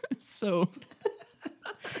things. So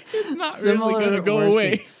it's not really going to go worse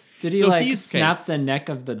away. thing. Did he So like he's- snap the neck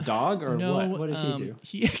of the dog or No, what? What did he do?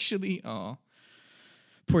 He actually,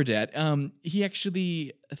 poor dad. He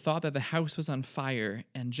actually thought that the house was on fire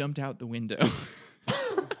and jumped out the window.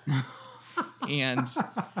 And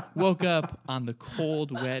woke up on the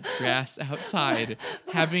cold, wet grass outside,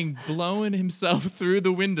 having blown himself through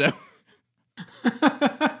the window.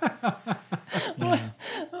 Yeah.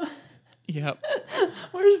 Yep.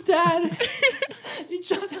 Where's Dad? He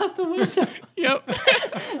jumped out the window Yep.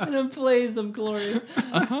 in a blaze of glory.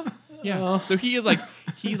 Yeah. Oh. So he's like,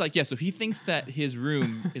 yeah. So he thinks that his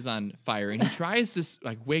room is on fire, and he tries to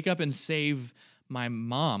like wake up and save my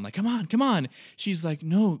mom. Like, come on. She's like,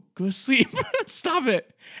 no, go sleep. Stop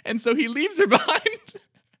it. And so he leaves her behind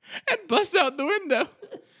and busts out the window.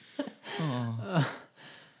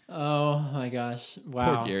 Oh my gosh!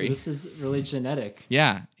 Wow. So Gary. this is really genetic.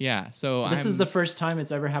 Yeah. So This is the first time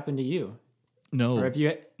it's ever happened to you, no, or have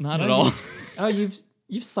you? not No, at all. Oh, you've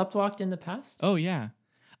sleptwalked in the past. Oh yeah,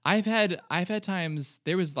 I've had times.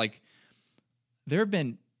 There have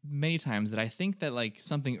been many times that I think that like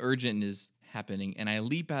something urgent is happening, and I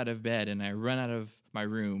leap out of bed and I run out of my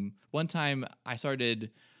room. One time I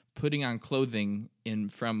started putting on clothing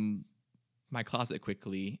from my closet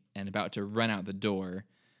quickly and about to run out the door.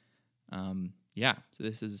 Yeah, so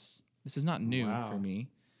this is not new Wow. for me,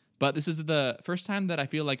 but this is the first time that I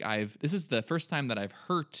feel like I've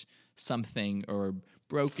hurt something or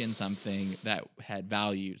broken something that had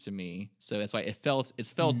value to me. So that's why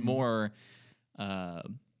it's felt more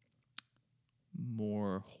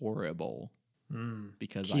horrible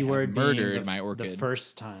because Keyword I have being murdered my orchid. the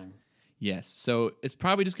first time. Yes. So it's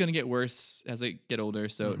probably just going to get worse as I get older.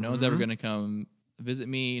 So no one's ever going to come visit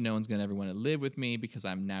me. No one's going to ever want to live with me because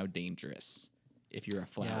I'm now dangerous. If you're a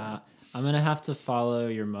flower. Yeah, I'm gonna have to follow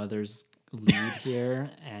your mother's lead here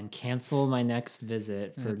and cancel my next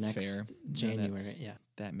visit for That's next fair. No, January. Yeah.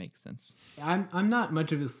 That makes sense. I'm not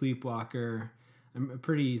much of a sleepwalker. I'm a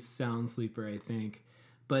pretty sound sleeper, I think.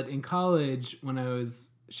 But in college, when I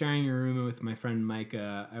was sharing a room with my friend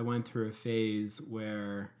Micah, I went through a phase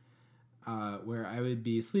where I would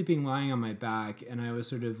be sleeping lying on my back, and I would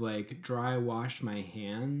sort of like dry wash my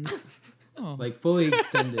hands, like fully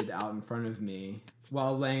extended out in front of me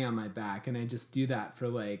while laying on my back, and I just do that for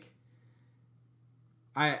like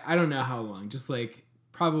I don't know how long, just like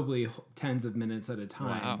probably tens of minutes at a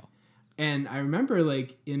time. Wow. And I remember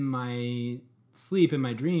like in my sleep, in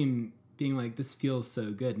my dream, being like, this feels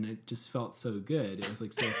so good, and it just felt so good. It was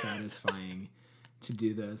like so satisfying to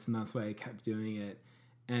do this, and that's why I kept doing it.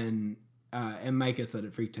 And Micah said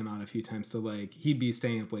it freaked him out a few times to like, he'd be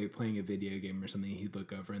staying up late playing a video game or something. He'd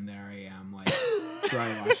look over and there I am like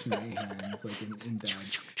dry washing my hands like in bed.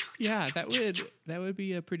 Yeah, that would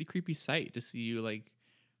be a pretty creepy sight to see you like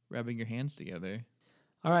rubbing your hands together.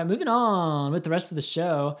 All right, moving on with the rest of the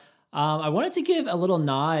show. I wanted to give a little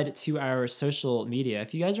nod to our social media.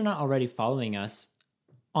 If you guys are not already following us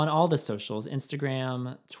on all the socials,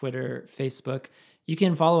 Instagram, Twitter, Facebook, you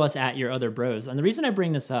can follow us at Your Other Bros. And the reason I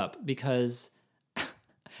bring this up, because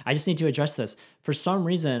I just need to address this. For some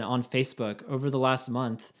reason on Facebook over the last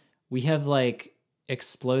month, we have like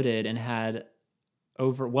exploded and had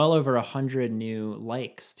well over 100 new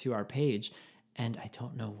likes to our page. And I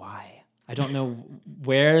don't know why. I don't know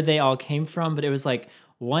where they all came from, but it was like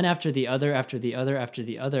one after the other, after the other, after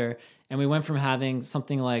the other. And we went from having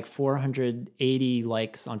something like 480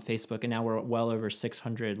 likes on Facebook, and now we're well over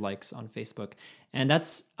 600 likes on Facebook. And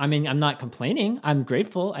I'm not complaining. I'm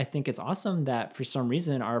grateful. I think it's awesome that for some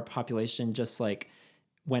reason our population just like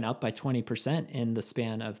went up by 20% in the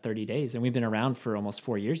span of 30 days. And we've been around for almost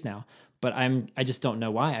 4 years now, but I just don't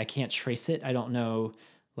know why. I can't trace it. I don't know,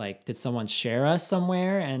 like, did someone share us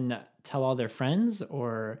somewhere and tell all their friends,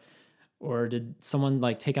 or did someone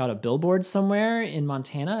like take out a billboard somewhere in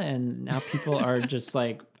Montana and now people are just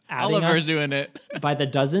like adding Oliver's us doing it. by the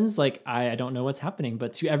dozens? Like, I don't know what's happening,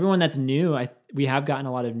 but to everyone that's new, we have gotten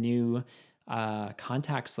a lot of new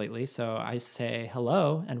contacts lately. So I say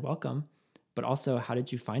hello and welcome, but also, how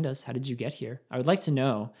did you find us? How did you get here? I would like to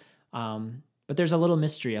know. But there's a little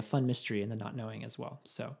mystery, a fun mystery in the not knowing as well.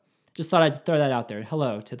 So just thought I'd throw that out there.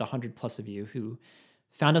 Hello to the 100+ of you who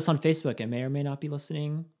found us on Facebook and may or may not be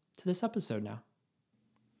listening to this episode now.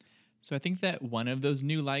 So I think that one of those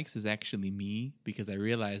new likes is actually me, because I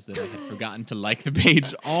realized that I had forgotten to like the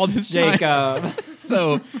page all this time. Jacob.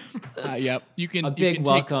 So, yep, you can A big take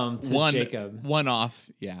welcome to Jacob. One off,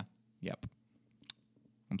 yeah, yep.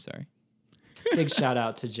 I'm sorry. Big shout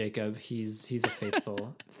out to Jacob. He's a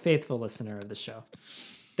faithful listener of the show.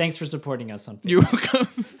 Thanks for supporting us on Facebook. You're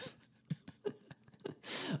welcome.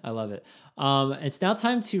 I love it. It's now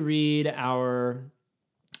time to read our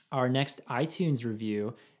next iTunes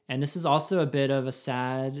review. And this is also a bit of a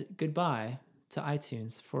sad goodbye to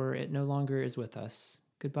iTunes, for it no longer is with us.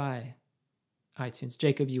 Goodbye, iTunes.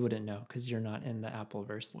 Jacob, you wouldn't know because you're not in the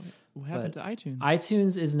Appleverse. What happened to iTunes?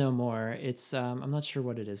 iTunes is no more. It's I'm not sure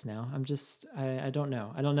what it is now. I don't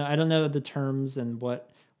know. I don't know the terms and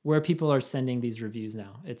where people are sending these reviews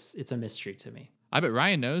now. It's a mystery to me. I bet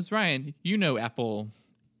Ryan knows. Ryan, you know Apple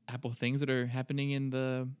Apple things that are happening in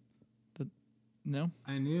the no?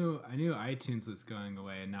 I knew iTunes was going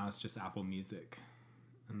away, and now it's just Apple Music,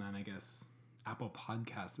 and then I guess Apple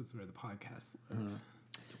Podcasts is where the podcasts live.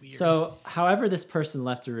 It's weird. So, however this person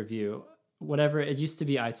left a review, whatever, it used to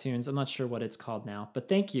be iTunes. I'm not sure what it's called now, but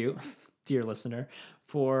thank you, dear listener,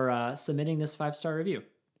 for submitting this 5-star review.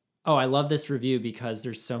 Oh, I love this review because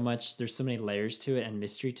there's so many layers to it and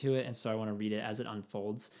mystery to it. And so I want to read it as it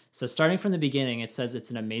unfolds. So starting from the beginning, it says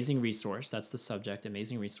it's an amazing resource. That's the subject,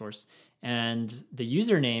 amazing resource. And the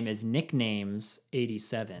username is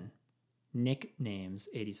nicknames87.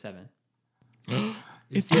 Nicknames87.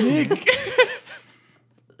 It's Nick.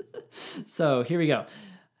 So here we go.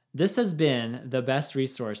 This has been the best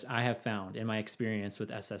resource I have found in my experience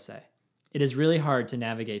with SSA. It is really hard to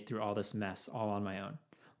navigate through all this mess all on my own.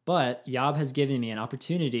 But Yob has given me an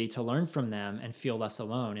opportunity to learn from them and feel less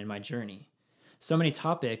alone in my journey. So many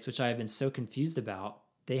topics which I have been so confused about,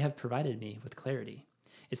 they have provided me with clarity.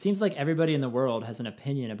 It seems like everybody in the world has an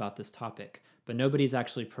opinion about this topic, but nobody's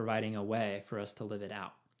actually providing a way for us to live it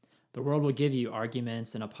out. The world will give you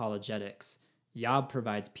arguments and apologetics. Yob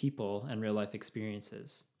provides people and real-life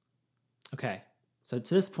experiences. Okay, so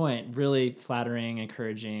to this point, really flattering,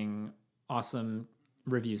 encouraging, awesome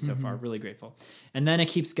reviews so far. Really grateful. And then it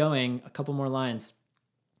keeps going, a couple more lines.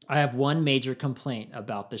 I have one major complaint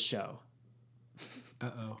about the show.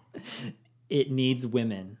 Uh-oh. It needs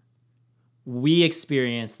women. We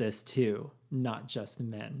experience this too, not just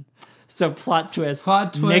men. So plot twist.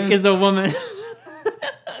 Plot twist. Nick is a woman.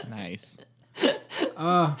 Nice.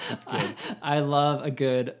 Oh, That's good. I love a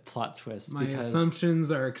good plot twist my because assumptions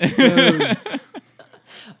are exposed.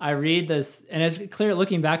 I read this and it's clear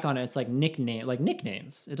looking back on it, it's like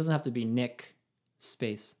nicknames. It doesn't have to be Nick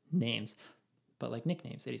space names, but like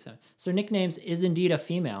nicknames 87. So nicknames is indeed a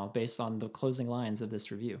female based on the closing lines of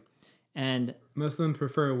this review. And Most of them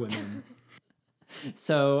prefer women.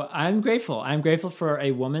 so I'm grateful. I'm grateful for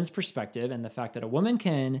a woman's perspective and the fact that a woman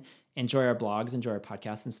can enjoy our blogs, enjoy our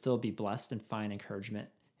podcasts, and still be blessed and find encouragement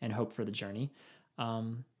and hope for the journey.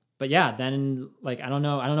 But yeah, then like I don't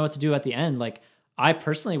know what to do at the end. Like I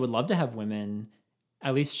personally would love to have women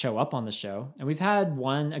at least show up on the show. And we've had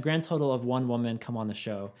a grand total of one woman come on the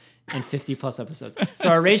show in 50 plus episodes. So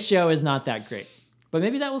our ratio is not that great, but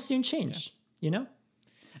maybe that will soon change, you know?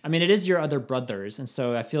 I mean, it is your other brothers. And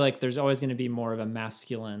so I feel like there's always going to be more of a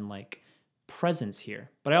masculine like presence here,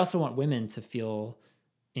 but I also want women to feel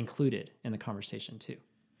included in the conversation too.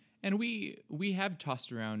 And we have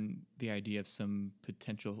tossed around the idea of some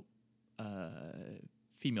potential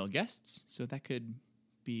female guests, so that could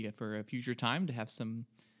be for a future time to have some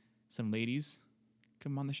ladies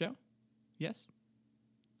come on the show. Yes?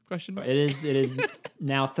 Question mark. It is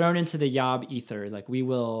now thrown into the Yob ether. Like we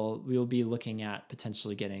will be looking at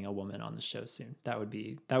potentially getting a woman on the show soon. That would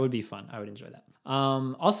be fun. I would enjoy that.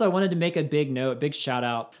 Also, I wanted to make a big shout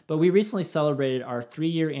out, but we recently celebrated our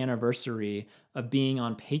 3-year anniversary of being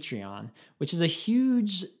on Patreon, which is a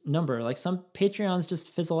huge number. Like some Patreons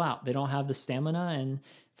just fizzle out. They don't have the stamina, and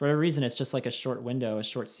for a reason, it's just like a short window, a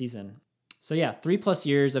short season. So yeah, 3+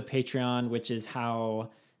 years of Patreon, which is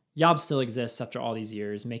how Yob still exists after all these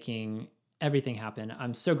years, making everything happen.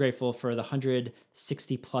 I'm so grateful for the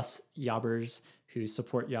 160 plus Yobbers who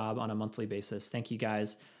support Yob on a monthly basis. Thank you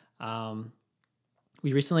guys.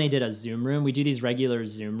 We recently did a Zoom room. We do these regular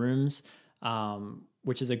Zoom rooms,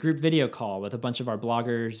 which is a group video call with a bunch of our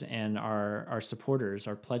bloggers and our supporters,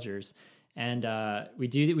 our pledgers. And we've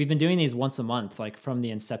been doing these once a month, like from the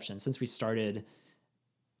inception, since we started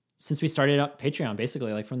up Patreon,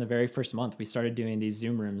 basically, like from the very first month, we started doing these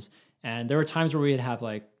Zoom rooms. And there were times where we'd have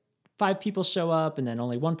like 5 people show up and then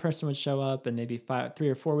only 1 person would show up and maybe 3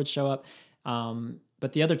 or 4 would show up.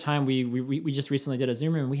 But the other time we just recently did a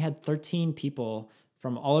Zoom room, we had 13 people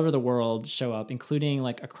from all over the world show up, including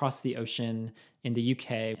like across the ocean in the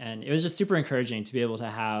UK. And it was just super encouraging to be able to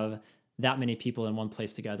have that many people in one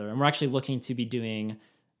place together. And we're actually looking to be doing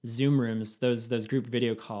Zoom rooms, those group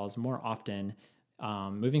video calls more often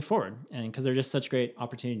moving forward. And because they're just such great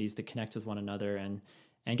opportunities to connect with one another and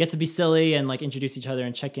get to be silly and like introduce each other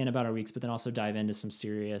and check in about our weeks, but then also dive into some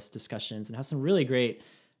serious discussions and have some really great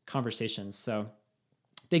conversations. So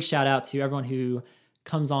big shout out to everyone who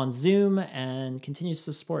comes on Zoom and continues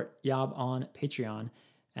to support Yob on Patreon.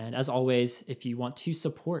 And as always, if you want to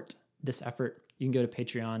support this effort, you can go to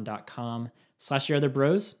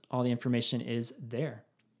patreon.com/yourotherbros. All the information is there.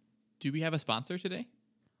 Do we have a sponsor today?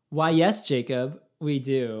 Why, yes, Jacob, we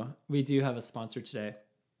do. We do have a sponsor today.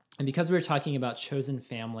 And because we were talking about chosen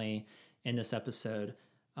family in this episode,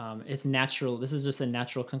 it's natural. This is just a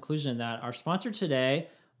natural conclusion that our sponsor today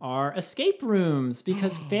are escape rooms,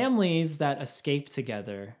 because families that escape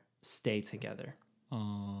together stay together.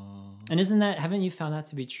 Aww. And haven't you found that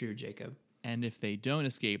to be true, Jacob? And if they don't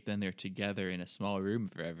escape, then they're together in a small room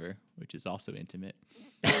forever, which is also intimate.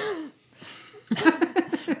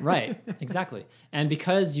 Right, exactly. And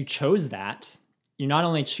because you chose that, you're not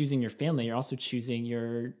only choosing your family, you're also choosing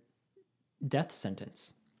your death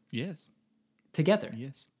sentence Yes. together.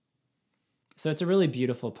 Yes. So it's a really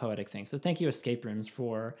beautiful, poetic thing. So thank you, Escape Rooms,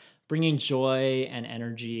 for bringing joy and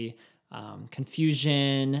energy,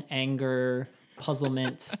 confusion, anger,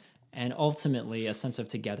 puzzlement, and ultimately a sense of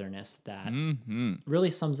togetherness that really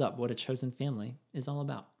sums up what a chosen family is all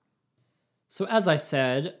about. So as I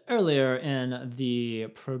said earlier in the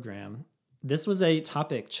program, this was a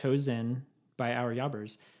topic chosen by our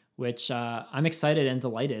Yobbers, which I'm excited and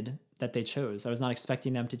delighted that they chose. I was not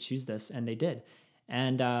expecting them to choose this, and they did.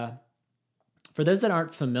 And for those that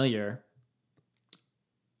aren't familiar,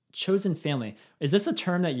 chosen family, is this a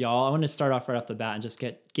term that y'all, I want to start off right off the bat and just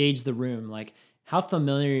gauge the room. Like, how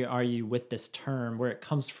familiar are you with this term, where it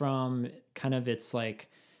comes from, kind of its like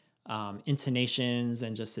intonations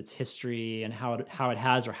and just its history and how it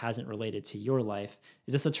has or hasn't related to your life?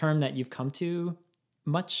 Is this a term that you've come to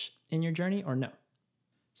much in your journey or no?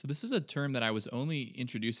 So this is a term that I was only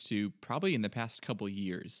introduced to probably in the past couple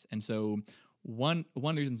years. And so one of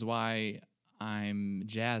the reasons why I'm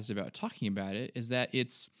jazzed about talking about it is that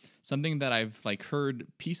it's something that I've like heard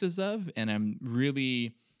pieces of, and I'm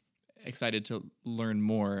really excited to learn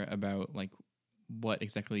more about like what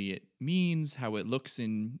exactly it means, how it looks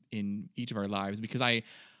in each of our lives, because I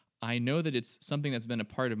know that it's something that's been a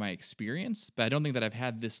part of my experience, but I don't think that I've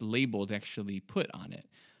had this label to actually put on it.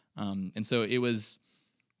 And so it was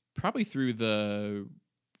probably through the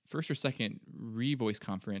first or second Revoice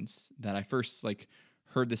conference that I first like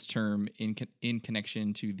heard this term in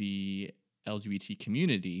connection to the LGBT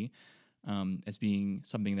community, as being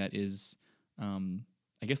something that is,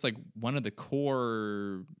 I guess, like one of the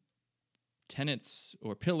core tenets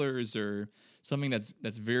or pillars or something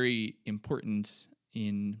that's very important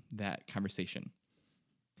in that conversation.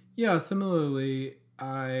 Yeah, similarly,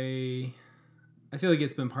 I feel like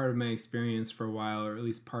it's been part of my experience for a while, or at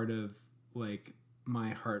least part of like my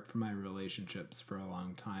heart for my relationships for a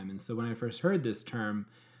long time. And so when I first heard this term,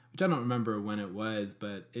 which I don't remember when it was,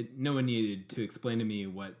 but no one needed to explain to me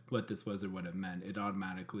what this was or what it meant. It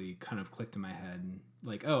automatically kind of clicked in my head,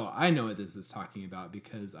 like, oh, I know what this is talking about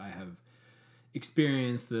because I have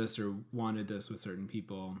experienced this or wanted this with certain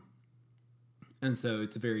people. And so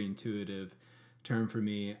it's a very intuitive term for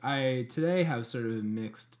me. I today have sort of a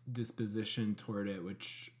mixed disposition toward it,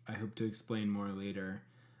 which I hope to explain more later.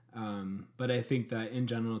 But I think that in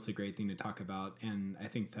general, it's a great thing to talk about. And I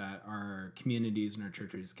think that our communities and our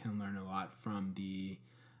churches can learn a lot from the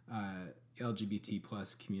LGBT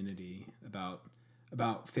plus community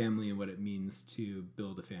about family and what it means to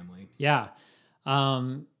build a family. Yeah.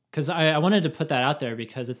 Because I wanted to put that out there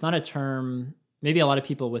because it's not a term, maybe a lot of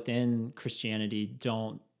people within Christianity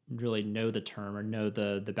don't really know the term or know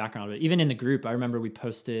the background of it. Even in the group, I remember we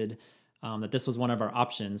posted that this was one of our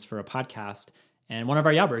options for a podcast. And one of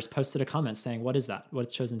our Yobbers posted a comment saying, what is that?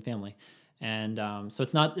 What's chosen family? And so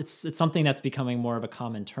it's something that's becoming more of a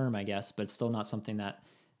common term, I guess, but it's still not something that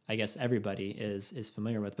I guess everybody is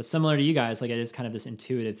familiar with. But similar to you guys, like it is kind of this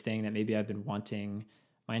intuitive thing that maybe I've been wanting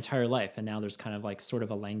my entire life. And now there's kind of like sort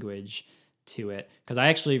of a language to it. Because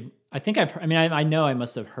I know I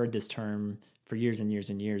must have heard this term for years and years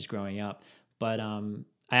and years growing up. But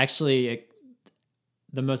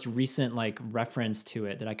the most recent like reference to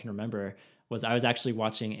it that I can remember was I was actually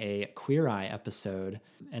watching a Queer Eye episode.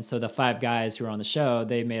 And so the five guys who were on the show,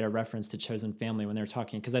 they made a reference to chosen family when they were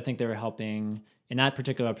talking, because I think they were helping, in that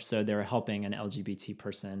particular episode, they were helping an LGBT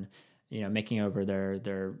person, making over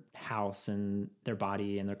their house and their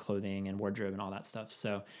body and their clothing and wardrobe and all that stuff.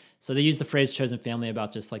 So they used the phrase chosen family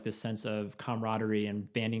about just like this sense of camaraderie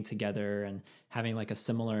and banding together and having like a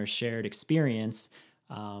similar shared experience,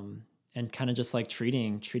 and kind of just like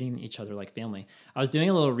treating each other like family. I was doing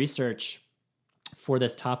a little research for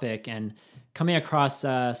this topic and coming across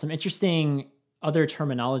some interesting other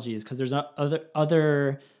terminologies, because there's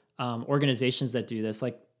other organizations that do this.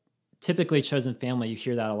 Like typically chosen family, you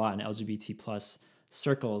hear that a lot in LGBT plus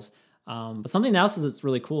circles. But something else that's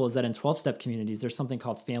really cool is that in 12-step communities, there's something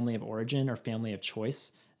called family of origin or family of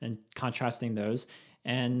choice, and contrasting those.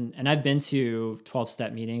 And I've been to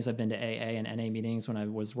 12-step meetings. I've been to AA and NA meetings when I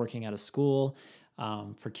was working at a school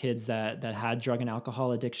for kids that had drug and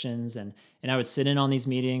alcohol addictions. And I would sit in on these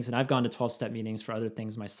meetings, and I've gone to 12-step meetings for other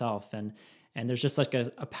things myself. And there's just like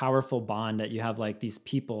a powerful bond that you have, like these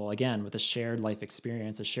people, again, with a shared life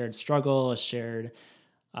experience, a shared struggle, a shared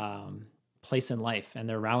place in life, and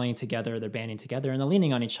they're rallying together, they're banding together, and they're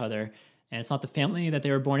leaning on each other. And it's not the family that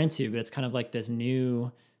they were born into, but it's kind of like this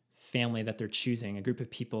new family that they're choosing, a group of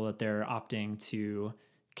people that they're opting to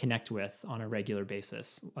connect with on a regular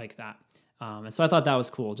basis like that. And so I thought that was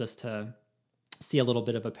cool, just to see a little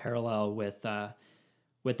bit of a parallel with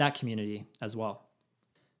that community as well.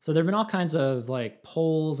 So there have been all kinds of like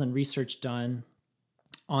polls and research done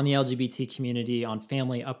on the LGBT community, on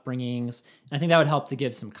family upbringings. And I think that would help to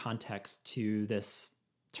give some context to this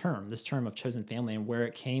term of chosen family, and where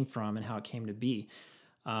it came from and how it came to be.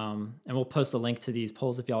 And we'll post a link to these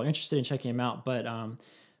polls if y'all are interested in checking them out. But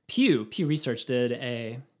Pew Research did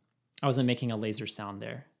I wasn't making a laser sound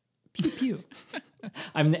there. Pew.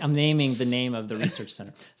 I'm naming the name of the research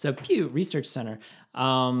center. So Pew Research Center,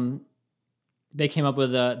 they came up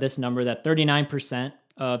with this number that 39%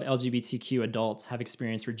 of LGBTQ adults have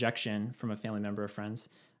experienced rejection from a family member or friends,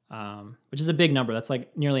 which is a big number. That's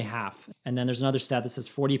like nearly half. And then there's another stat that says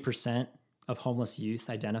 40% of homeless youth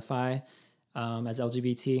identify as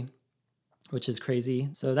LGBT, which is crazy.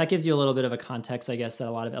 So that gives you a little bit of a context, I guess, that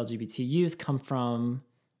a lot of LGBT youth come from,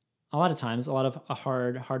 a lot of a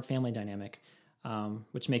hard family dynamic,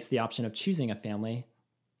 which makes the option of choosing a family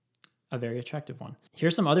a very attractive one.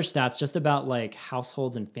 Here's some other stats just about like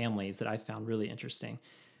households and families that I found really interesting.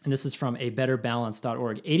 And this is from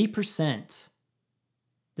abetterbalance.org. 80%,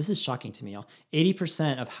 this is shocking to me, y'all.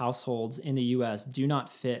 80% of households in the US do not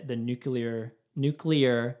fit the nuclear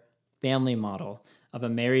family model of a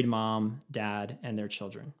married mom, dad, and their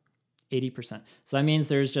children. 80%. So that means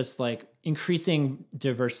there's just like increasing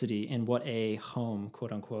diversity in what a home,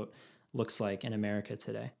 quote unquote, looks like in America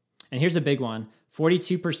today. And here's a big one.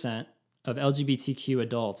 42% of LGBTQ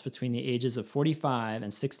adults between the ages of 45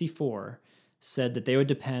 and 64 said that they would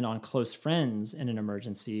depend on close friends in an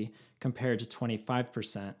emergency, compared to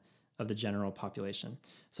 25% of the general population.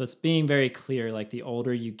 So it's being very clear, like the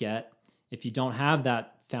older you get, if you don't have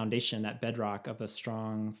that foundation, that bedrock of a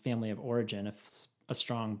strong family of origin, a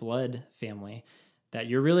strong blood family, that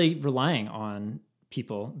you're really relying on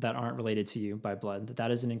people that aren't related to you by blood.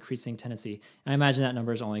 That is an increasing tendency. And I imagine that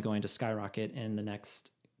number is only going to skyrocket in the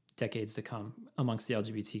next decades to come amongst the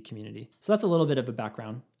LGBT community. So that's a little bit of a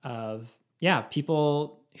background of,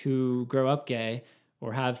 people who grow up gay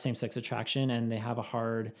or have same-sex attraction and they have a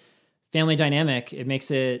hard family dynamic. It makes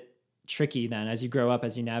it tricky then as you grow up,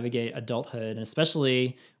 as you navigate adulthood, and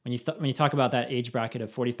especially when you talk about that age bracket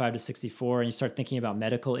of 45 to 64 and you start thinking about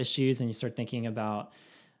medical issues and you start thinking about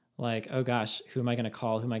like, oh gosh, who am I going to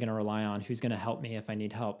call? Who am I going to rely on? Who's going to help me if I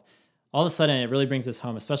need help? All of a sudden, it really brings this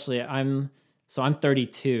home, especially I'm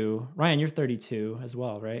 32. Ryan, you're 32 as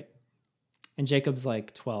well, right? And Jacob's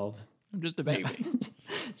like 12. I'm just a baby.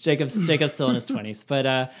 Jacob's still in his 20s.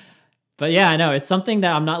 But yeah, I know it's something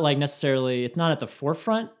that I'm not like necessarily, it's not at the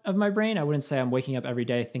forefront of my brain. I wouldn't say I'm waking up every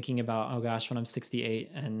day thinking about, oh gosh, when I'm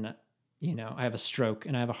 68 and I have a stroke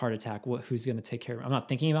and I have a heart attack, who's going to take care of me? I'm not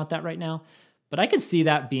thinking about that right now. But I could see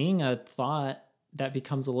that being a thought that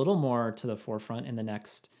becomes a little more to the forefront in the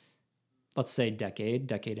next, let's say,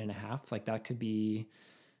 decade and a half. Like that could be,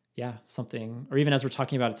 something, or even as we're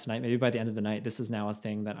talking about it tonight, maybe by the end of the night, this is now a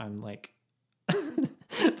thing that I'm like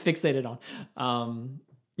fixated on.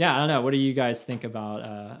 I don't know. What do you guys think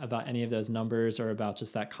about any of those numbers, or about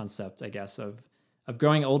just that concept, I guess, of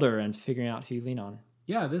growing older and figuring out who you lean on?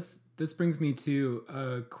 Yeah, this brings me to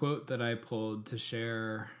a quote that I pulled to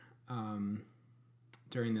share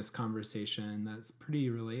during this conversation that's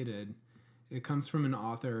pretty related. It comes from an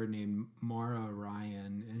author named Mara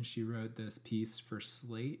Ryan, and she wrote this piece for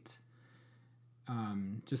Slate,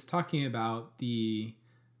 just talking about the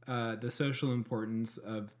social importance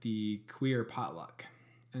of the queer potluck.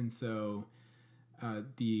 And so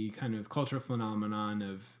the kind of cultural phenomenon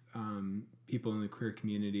of people in the queer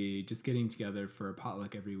community just getting together for a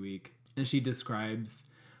potluck every week. And she describes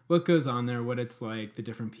what goes on there, what it's like, the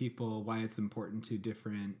different people, why it's important to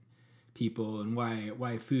different people, and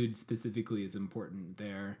why food specifically is important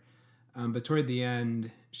there. But toward the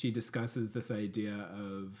end, she discusses this idea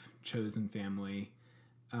of chosen family.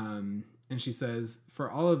 And she says,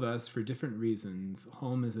 for all of us, for different reasons,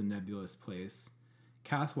 home is a nebulous place.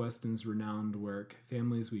 Kath Weston's renowned work,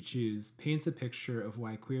 Families We Choose, paints a picture of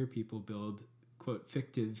why queer people build, quote,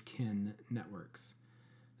 fictive kin networks.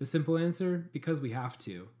 The simple answer, because we have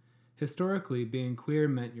to. Historically, being queer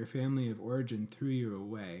meant your family of origin threw you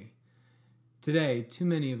away. Today, too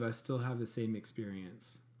many of us still have the same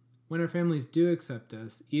experience. When our families do accept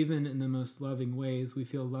us, even in the most loving ways, we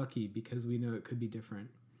feel lucky because we know it could be different.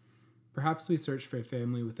 Perhaps we search for a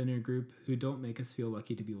family within our group who don't make us feel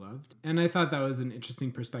lucky to be loved. And I thought that was an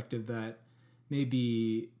interesting perspective that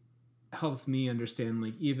maybe helps me understand,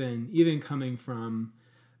 like, even coming from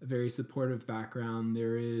a very supportive background,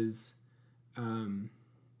 there is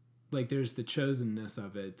like there's the chosenness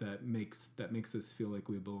of it that makes us feel like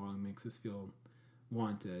we belong, makes us feel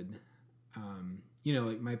wanted.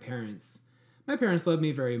 Like my parents loved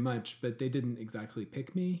me very much, but they didn't exactly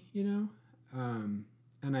pick me, and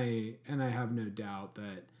I have no doubt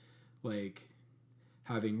that, like,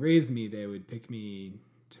 having raised me, they would pick me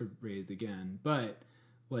to raise again. But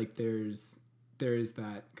like there is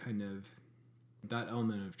that kind of that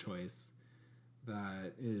element of choice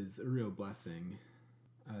that is a real blessing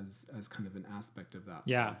as kind of an aspect of that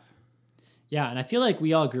Yeah. life. Yeah, and I feel like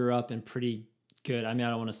we all grew up in pretty good, I mean, I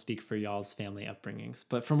don't want to speak for y'all's family upbringings,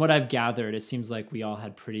 but from what I've gathered, it seems like we all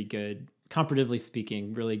had pretty good, comparatively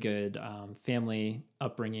speaking, really good family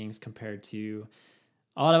upbringings compared to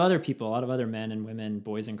a lot of other people, a lot of other men and women,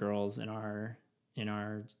 boys and girls in our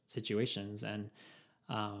situations. And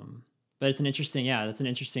but it's an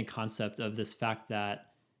interesting concept of this fact that,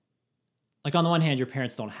 like, on the one hand, your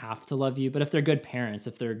parents don't have to love you, but if they're good parents,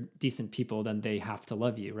 if they're decent people, then they have to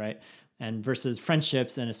love you, right? And versus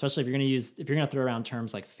friendships, and especially if you're going to throw around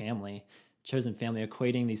terms like family, chosen family,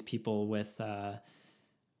 equating these people with the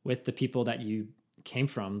people that you came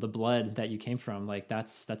from, the blood that you came from, like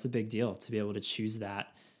that's a big deal to be able to choose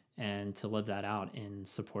that and to live that out in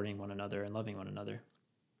supporting one another and loving one another.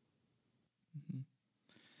 Mm-hmm.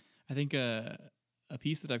 I think a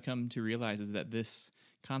piece that I've come to realize is that this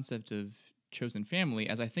concept of chosen family,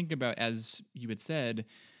 as I think about, as you had said,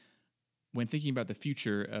 when thinking about the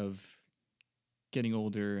future of getting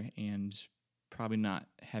older and probably not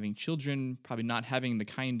having children, probably not having the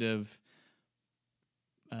kind of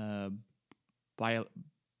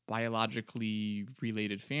biologically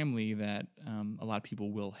related family that a lot of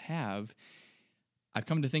people will have, I've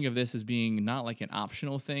come to think of this as being not like an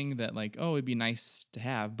optional thing that, like, oh, it'd be nice to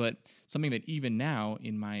have, but something that even now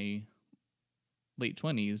in my late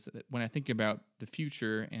 20s, when I think about the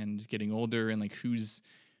future and getting older and like who's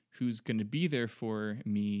going to be there for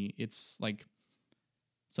me, it's like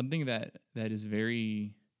something that is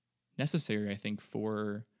very necessary, I think,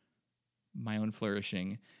 for my own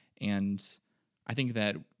flourishing. And I think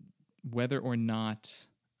that whether or not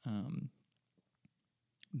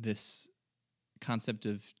this concept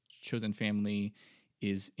of chosen family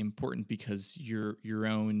is important because your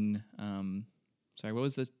own sorry, what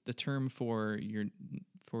was the term for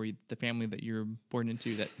the family that you're born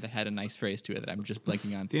into that had a nice phrase to it that I'm just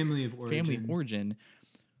blanking on? Family of origin.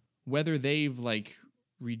 Whether they've like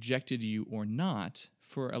rejected you or not,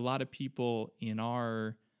 for a lot of people in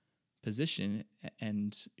our position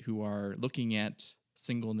and who are looking at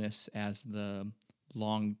singleness as the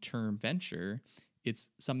long-term venture, it's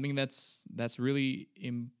something that's really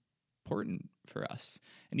important for us.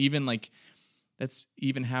 And even like that's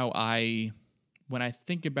even how when I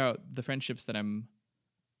think about the friendships that I'm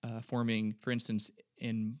forming, for instance,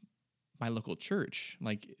 in my local church,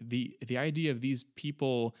 like the idea of these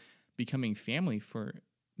people becoming family for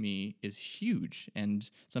me is huge, and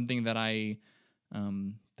something that I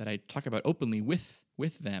talk about openly with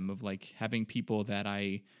them, of like having people that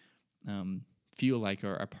I feel like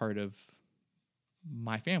are a part of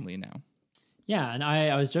my family now. Yeah, and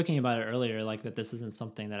I was joking about it earlier, like that this isn't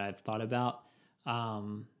something that I've thought about.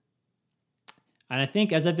 And I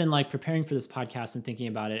think as I've been like preparing for this podcast and thinking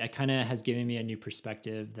about it, it kind of has given me a new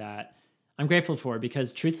perspective that I'm grateful for,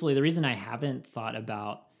 because truthfully, the reason I haven't thought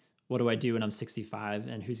about what do I do when I'm 65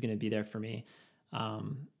 and who's going to be there for me,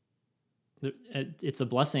 it's a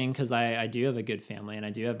blessing because I do have a good family, and I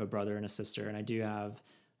do have a brother and a sister, and I do have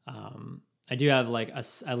like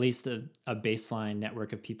at least a baseline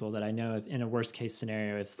network of people that I know if in a worst case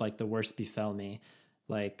scenario, if like the worst befell me,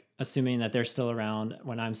 like assuming that they're still around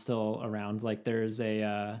when I'm still around, like there's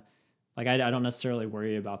a like I don't necessarily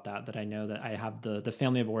worry about that I know that I have the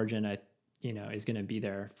family of origin is going to be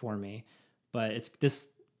there for me. But it's this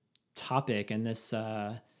topic and this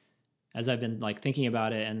as I've been like thinking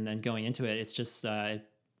about it and then going into it, it's just it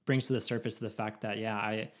brings to the surface the fact that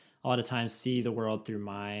I a lot of times see the world through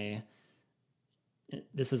my.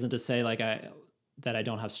 This isn't to say like that I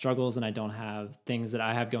don't have struggles and I don't have things that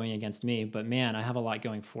I have going against me, but man, I have a lot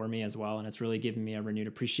going for me as well. And it's really given me a renewed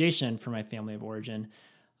appreciation for my family of origin.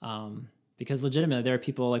 Because legitimately there are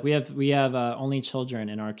people like we have only children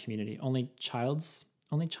in our community, only childs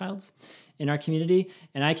in our community.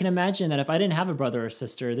 And I can imagine that if I didn't have a brother or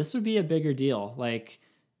sister, this would be a bigger deal. Like,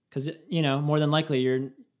 cause more than likely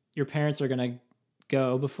your parents are going to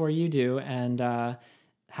go before you do. And,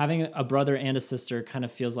 having a brother and a sister kind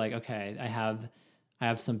of feels like, okay, I have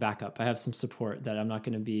some backup. I have some support that I'm not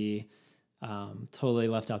going to be totally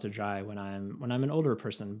left out to dry when I'm an older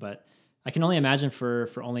person. But I can only imagine for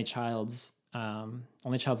only child's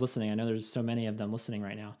listening. I know there's so many of them listening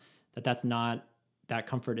right now that's not, that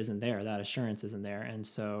comfort isn't there, that assurance isn't there. And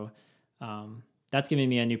so that's giving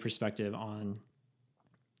me a new perspective on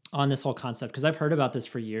this whole concept, because I've heard about this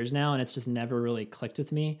for years now and it's just never really clicked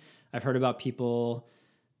with me. I've heard about people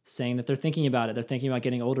saying that they're thinking about it. They're thinking about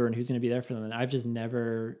getting older and who's going to be there for them. And I've just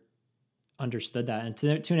never understood that. And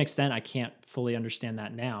to an extent, I can't fully understand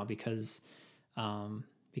that now because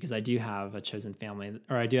I do have a chosen family,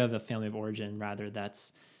 or I do have a family of origin rather,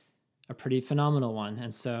 that's a pretty phenomenal one.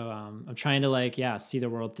 And so I'm trying to see the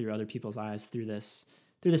world through other people's eyes through this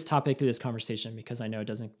topic, through this conversation, because I know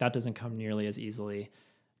that doesn't come nearly as easily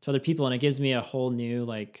to other people. And it gives me a whole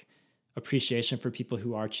new appreciation for people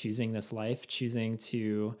who are choosing this life, choosing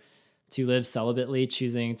to live celibately,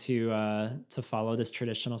 choosing to follow this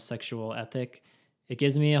traditional sexual ethic. It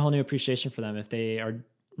gives me a whole new appreciation for them if they are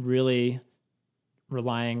really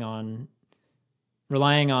relying on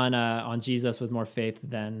Jesus with more faith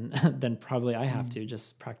than probably I have to,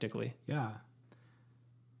 just practically. Yeah.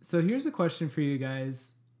 So here's a question for you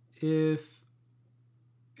guys. If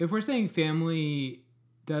we're saying family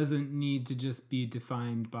doesn't need to just be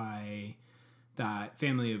defined by that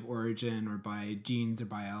family of origin or by genes or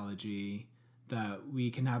biology, that we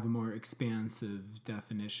can have a more expansive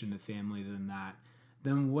definition of family than that,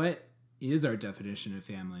 then what is our definition of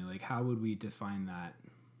family? How would we define that?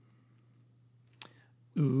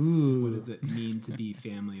 Ooh. What does it mean to be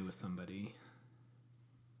family with somebody?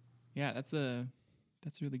 Yeah, that's a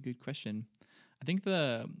really good question. I think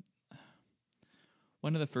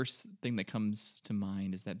one of the first thing that comes to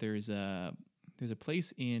mind is that there's a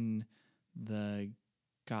place in the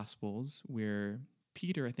Gospels where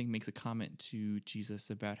Peter, I think, makes a comment to Jesus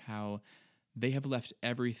about how they have left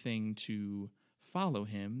everything to follow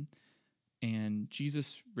him, and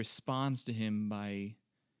Jesus responds to him by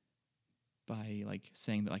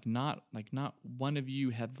saying that not one of you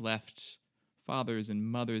have left fathers and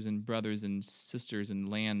mothers and brothers and sisters and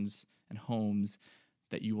lands and homes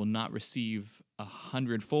that you will not receive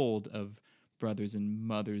 100-fold of brothers and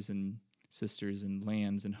mothers and sisters and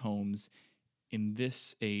lands and homes in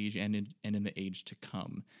this age and in the age to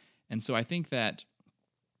come. And so I think that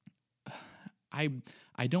I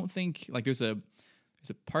don't think there's a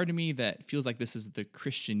part of me that feels like this is the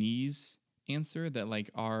Christianese answer, that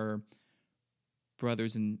our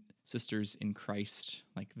brothers and sisters in Christ,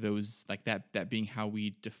 that being how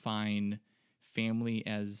we define family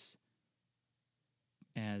as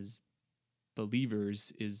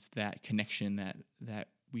believers, is that connection that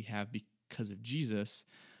we have because of Jesus.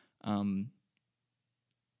 And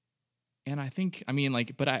I think,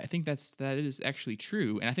 but I think that is actually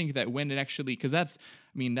true. And I think that when it actually, because that's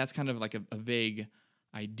kind of like a vague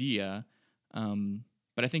idea.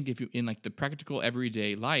 But I think if you, in the practical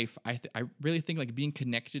everyday life, I really think being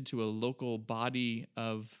connected to a local body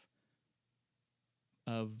of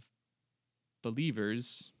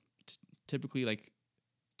believers, typically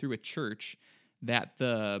through a church, that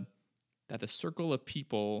the circle of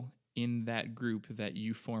people in that group that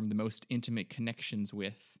you form the most intimate connections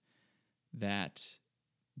with, that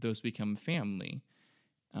those become family.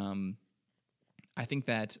 I think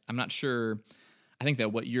that, I'm not sure, I think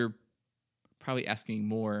that what you're probably asking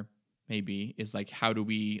more maybe is how do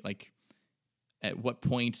we, at what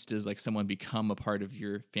point does someone become a part of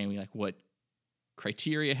your family? What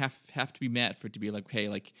criteria have to be met for it to be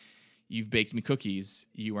okay, you've baked me cookies,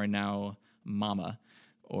 you are now mama,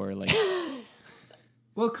 or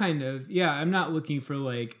Well, kind of. Yeah, I'm not looking for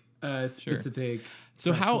a specific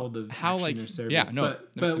threshold of action or service. Yeah, no,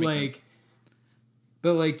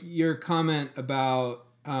 but your comment about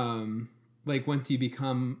once you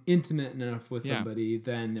become intimate enough with somebody,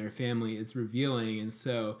 then their family is revealing. And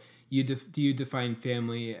so do you define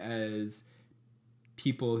family as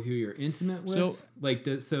people who you're intimate with?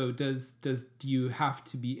 So, do you have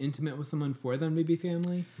to be intimate with someone for them to be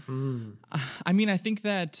family? I think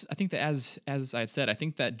that as I had said, I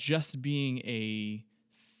think that just being a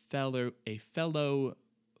fellow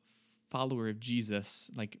follower of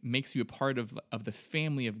Jesus makes you a part of the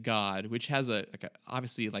family of God, which has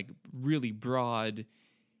obviously really broad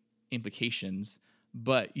implications.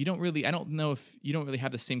 But I don't know if you don't really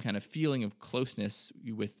have the same kind of feeling of closeness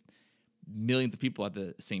with millions of people at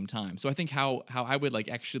the same time. So I think how I would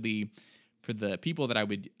actually, for the people that I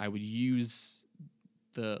would use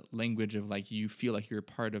the language of you feel like you're a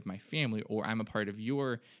part of my family, or I'm a part of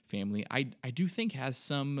your family, I do think has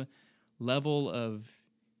some level of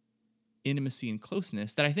intimacy and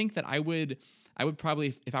closeness that I think that I would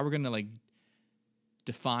probably, if I were going to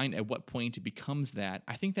define at what point it becomes that,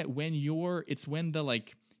 I think that when the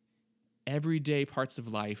everyday parts of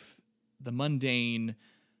life mundane,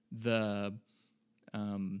 the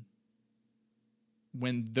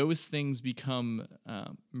when those things become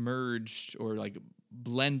merged or like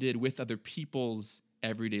blended with other people's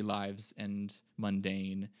everyday lives and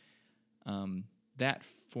mundane, that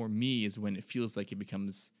for me is when it feels like it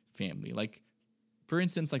becomes family. Like, for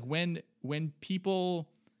instance, like when people,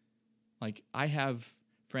 like I have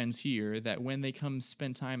friends here that when they come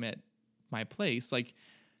spend time at my place, like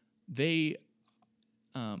they're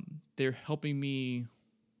helping me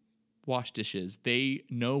wash dishes. They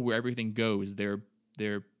know where everything goes. They're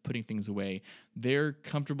putting things away. They're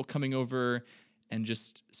comfortable coming over and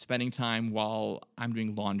just spending time while I'm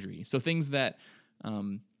doing laundry. So things that,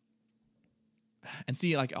 and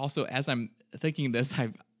see, like also as I'm thinking this,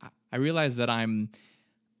 I realize that I'm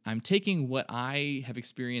taking what I have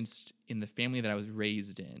experienced in the family that I was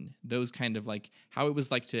raised in, those kind of like how it was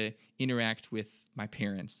like to interact with my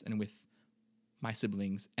parents and with my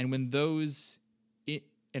siblings. And when those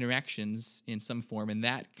interactions in some form and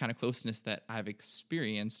that kind of closeness that I've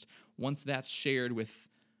experienced, once that's shared with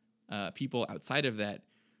people outside of that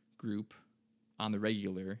group on the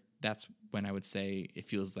regular, that's when I would say it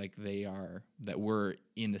feels like that we're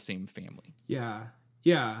in the same family. Yeah.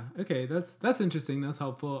 Yeah. Okay. That's interesting. That's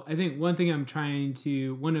helpful. I think one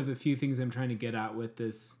of the few things I'm trying to get at with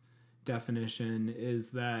this definition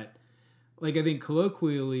is that, like, I think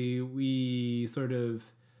colloquially we sort of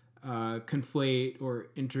conflate or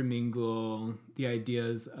intermingle the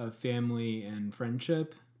ideas of family and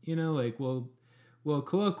friendship. Like well,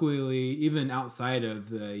 colloquially, even outside of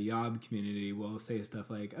the Yob community, we'll say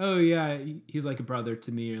stuff like, "Oh yeah, he's like a brother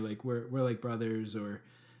to me," or like we're like brothers, or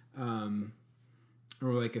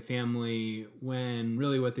like a family. When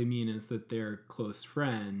really what they mean is that they're close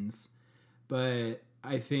friends. But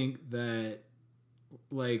I think that,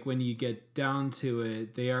 like, when you get down to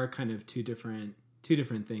it, they are kind of two different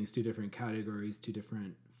things, two different categories, two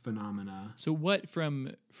different phenomena. So what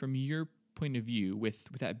from your point of view, with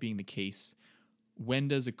that being the case, when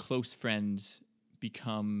does a close friend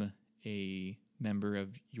become a member of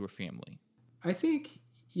your family? I think,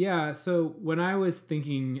 yeah. So when I was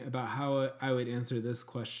thinking about how I would answer this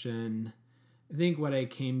question, I think what I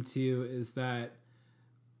came to is that,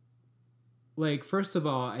 like, first of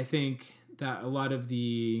all, I think that a lot of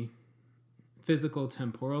the physical,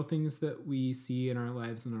 temporal things that we see in our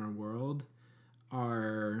lives and our world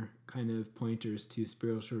are kind of pointers to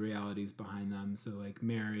spiritual realities behind them. So, like,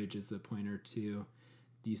 marriage is a pointer to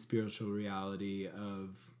the spiritual reality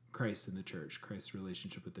of Christ and the church, Christ's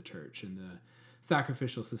relationship with the church. And the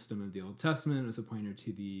sacrificial system of the Old Testament was a pointer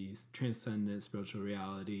to the transcendent spiritual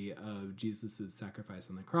reality of Jesus's sacrifice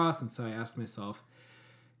on the cross. And so I asked myself,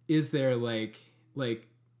 is there like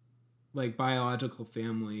biological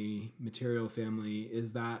family, material family,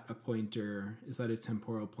 is that a pointer? Is that a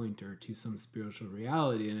temporal pointer to some spiritual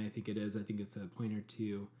reality? And I think it is. I think it's a pointer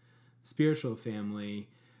to spiritual family,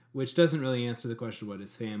 which doesn't really answer the question, what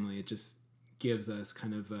is family? It just gives us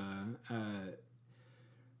kind of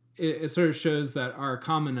it sort of shows that our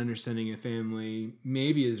common understanding of family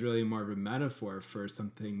maybe is really more of a metaphor for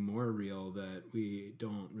something more real that we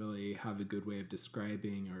don't really have a good way of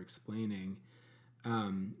describing or explaining.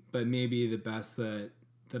 But maybe the best that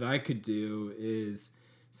I could do is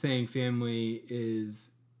saying family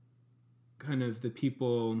is kind of the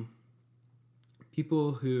people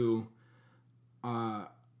who are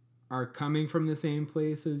coming from the same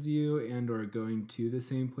place as you and or going to the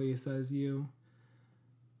same place as you.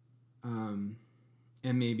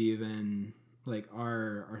 And maybe even like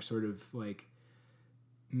are sort of like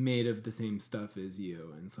made of the same stuff as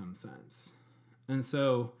you in some sense. And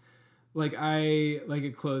so, like,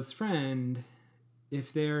 a close friend,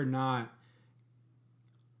 if they're not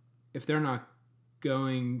from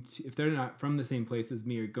the same place as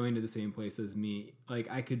me or going to the same place as me, like,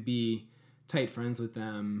 I could be tight friends with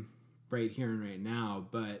them right here and right now,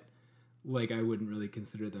 but like I wouldn't really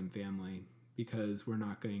consider them family because we're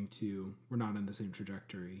not on the same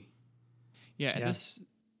trajectory. Yeah.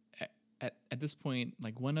 At this point,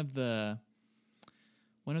 like one of the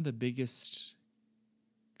biggest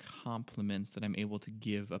compliments that I'm able to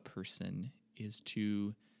give a person is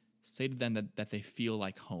to say to them that they feel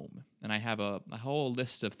like home. And I have a whole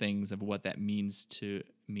list of things of what that means to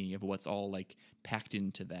me, of what's all like packed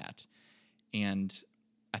into that. And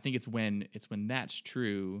I think it's when that's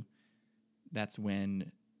true, that's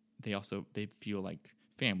when they feel like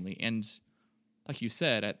family. And like you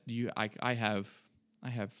said, I have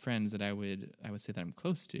friends that I would say that I'm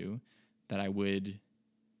close to, that I would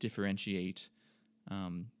differentiate.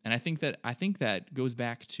 And I think that goes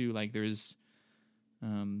back to, like,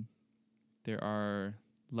 there are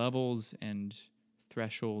levels and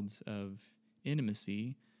thresholds of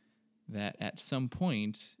intimacy that at some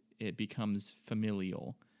point it becomes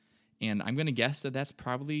familial. And I'm going to guess that that's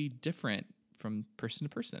probably different from person to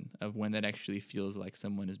person of when that actually feels like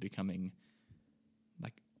someone is becoming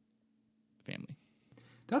like family.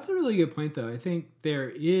 That's a really good point, though. I think there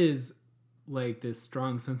is like this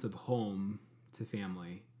strong sense of home to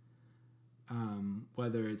family,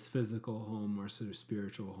 whether it's physical home or sort of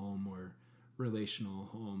spiritual home or relational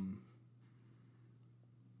home.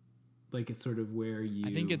 Like it's sort of where you.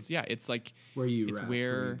 I think it's like where you it's rest,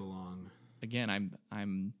 where where you belong. Again,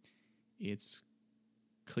 it's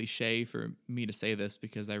cliche for me to say this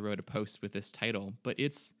because I wrote a post with this title, but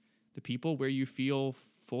it's the people where you feel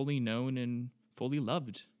fully known and fully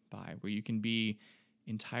loved by, where you can be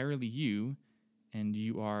entirely you and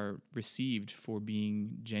you are received for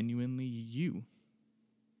being genuinely you.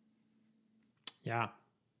 Yeah.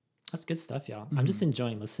 That's good stuff, y'all. I'm just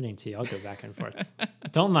enjoying listening to you. I'll go back and forth.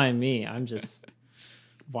 Don't mind me. I'm just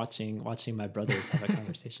watching my brothers have a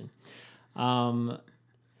conversation.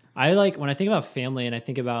 I like when I think about family and I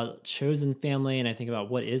think about chosen family and I think about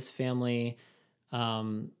what is family.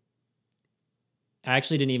 I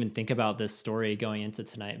actually didn't even think about this story going into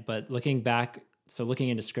tonight, but looking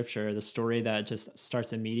into scripture, the story that just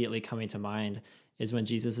starts immediately coming to mind is when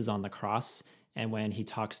Jesus is on the cross and when he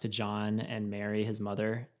talks to John and Mary, his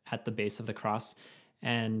mother, at the base of the cross.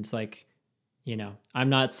 And like, you know, I'm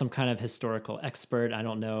not some kind of historical expert. I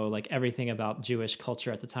don't know like everything about Jewish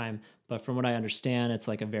culture at the time, but from what I understand, it's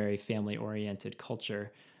like a very family oriented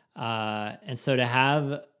culture. And so to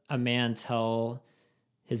have a man tell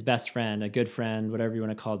his best friend, a good friend, whatever you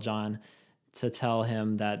want to call John, to tell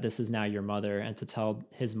him that this is now your mother and to tell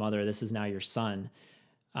his mother, this is now your son,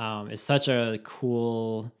 is such a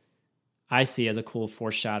cool, I see as a cool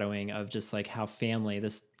foreshadowing of just like how family,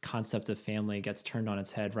 this concept of family gets turned on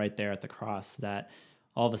its head right there at the cross, that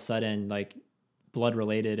all of a sudden like blood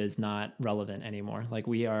related is not relevant anymore. Like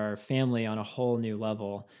we are family on a whole new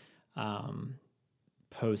level,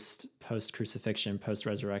 post crucifixion, post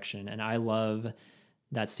resurrection. And I love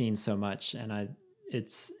that scene so much. And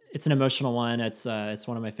it's an emotional one. It's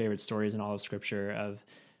one of my favorite stories in all of scripture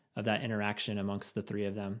of that interaction amongst the three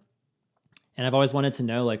of them. And I've always wanted to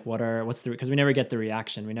know like because we never get the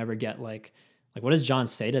reaction. We never get like what does John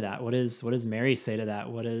say to that? What does Mary say to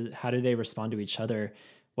that? How do they respond to each other?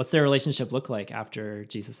 What's their relationship look like after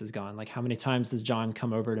Jesus is gone? Like how many times does John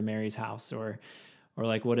come over to Mary's house or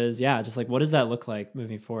like what does that look like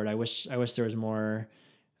moving forward? I wish there was more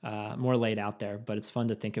laid out there, but it's fun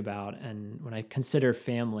to think about. And when I consider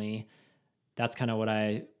family, that's kind of when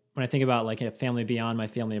I think about like a family beyond my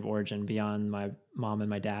family of origin, beyond my mom and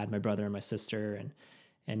my dad, my brother and my sister,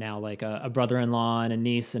 and now like a brother-in-law and a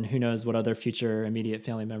niece, and who knows what other future immediate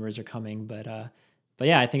family members are coming. But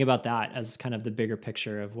yeah, I think about that as kind of the bigger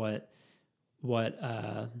picture of what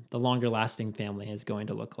the longer lasting family is going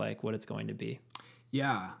to look like, what it's going to be.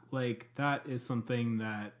 Yeah, like that is something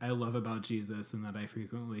that I love about Jesus and that I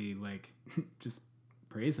frequently like just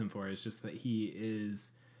praise him for. It's just that he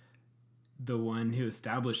is the one who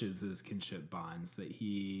establishes those kinship bonds, that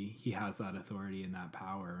he has that authority and that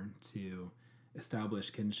power to establish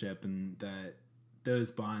kinship, and that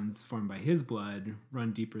those bonds formed by his blood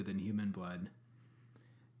run deeper than human blood.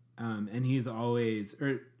 And he's always,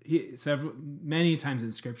 many times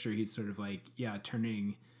in scripture, he's sort of like,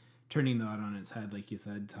 turning that on its head, like you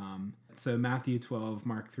said, Tom. So Matthew 12,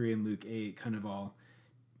 Mark 3, and Luke 8, kind of all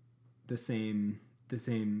the same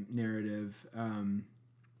narrative.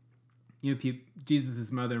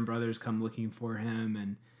 Jesus' mother and brothers come looking for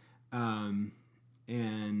him,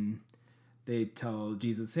 and they tell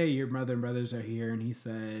Jesus, "Hey, your mother and brothers are here." And he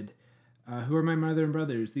said, "Who are my mother and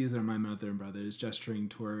brothers?" "These are my mother and brothers," gesturing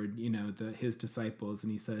toward his disciples.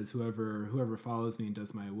 And he says, "Whoever follows me and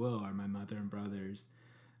does my will are my mother and brothers."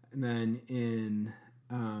 And then in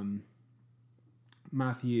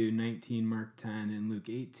Matthew 19, Mark 10, and Luke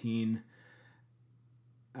 18,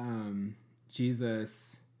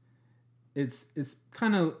 Jesus. It's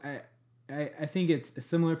kind of, I think it's a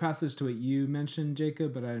similar passage to what you mentioned,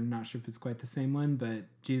 Jacob, but I'm not sure if it's quite the same one. But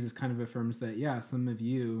Jesus kind of affirms that, some of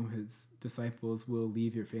you, his disciples, will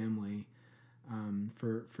leave your family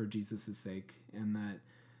for Jesus' sake, and that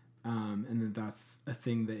that's a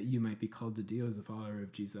thing that you might be called to do as a follower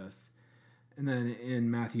of Jesus. And then in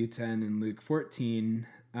Matthew 10 and Luke 14,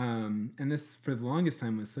 and this for the longest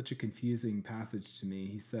time was such a confusing passage to me.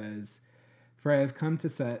 He says, "For I have come to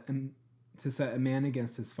set a man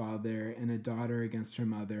against his father, and a daughter against her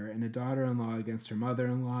mother, and a daughter-in-law against her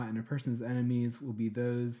mother-in-law, and a person's enemies will be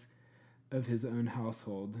those of his own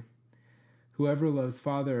household. Whoever loves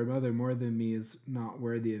father or mother more than me is not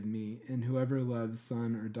worthy of me, and whoever loves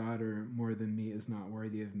son or daughter more than me is not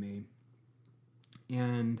worthy of me.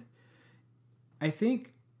 And I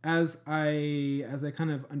think as I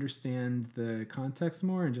kind of understand the context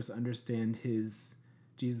more and just understand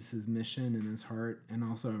Jesus's mission and his heart, and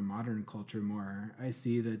also our modern culture more, I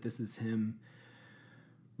see that this is him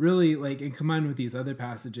really, like, and combined with these other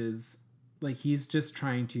passages, like, he's just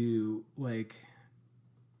trying to, like,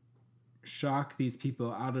 shock these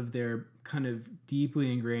people out of their kind of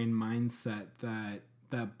deeply ingrained mindset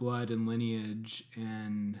that blood and lineage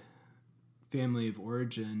and family of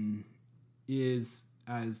origin is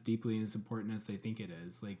as deeply as important as they think it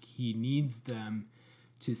is. Like, he needs them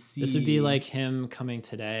to see. This would be like him coming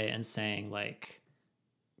today and saying, like,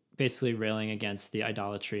 basically railing against the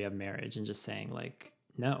idolatry of marriage and just saying, like,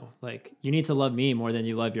 no, like, you need to love me more than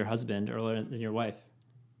you love your husband or than your wife.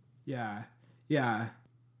 Yeah.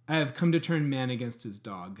 I have come to turn man against his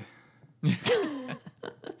dog.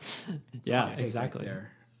 Yeah, exactly.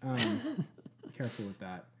 Right there. Careful with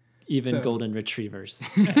that. Even golden retrievers.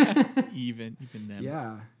 even them.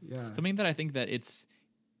 Yeah. Something that I think that it's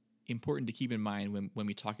important to keep in mind when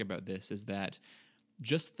we talk about this is that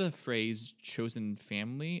just the phrase chosen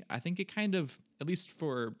family, I think it kind of, at least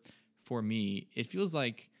for me, it feels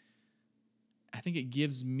like, I think it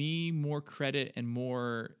gives me more credit and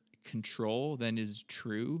more control than is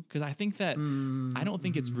true. Because I think that I don't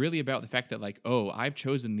think it's really about the fact that, like, oh, I've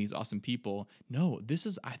chosen these awesome people. No, this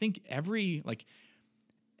is, I think every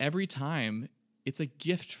time it's a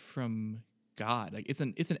gift from God. Like, it's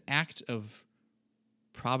an act of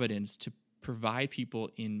providence to provide people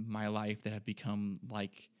in my life that have become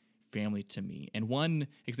like family to me. And one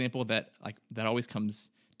example that always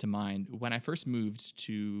comes to mind, when I first moved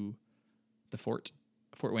to the Fort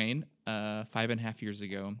Wayne 5.5 years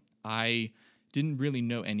ago, I didn't really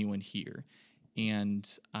know anyone here. And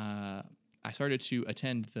I started to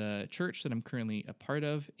attend the church that I'm currently a part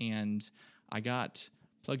of, and I got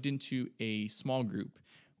plugged into a small group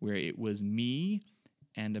where it was me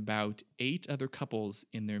and about 8 other couples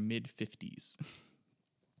in their mid-50s.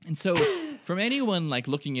 And so from anyone, like,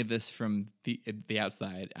 looking at this from the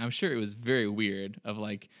outside, I'm sure it was very weird of,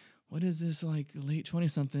 like, what is this, like, late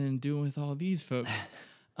 20-something doing with all these folks?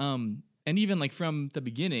 And even, like, from the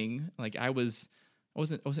beginning, like, I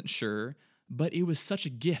wasn't sure, but it was such a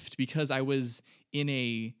gift because I was in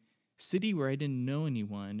a city where I didn't know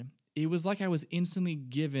anyone. It was like I was instantly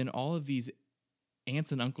given all of these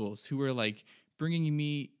aunts and uncles who were, like, bringing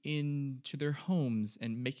me into their homes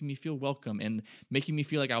and making me feel welcome and making me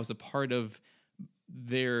feel like I was a part of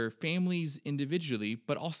their families individually,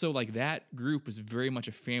 but also, like, that group was very much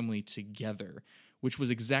a family together, which was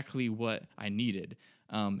exactly what I needed.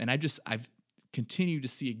 And I've continued to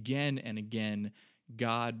see again and again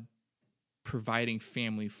God providing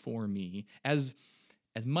family for me. As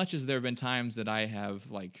much as there have been times that I have,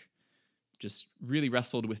 like, just really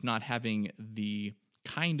wrestled with not having the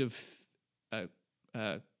kind of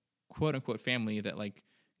quote unquote family that, like,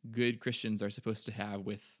 good Christians are supposed to have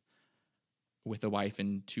with a wife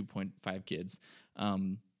and 2.5 kids.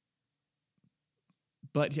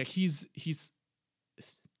 But yeah, he's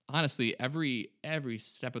honestly every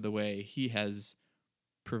step of the way he has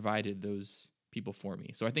provided those people for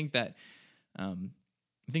me. So I think that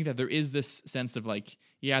there is this sense of, like,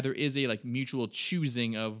 yeah, there is a, like, mutual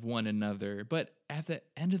choosing of one another, but at the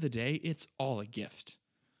end of the day, it's all a gift.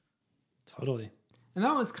 Totally. And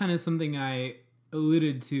that was kind of something I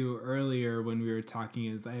alluded to earlier when we were talking,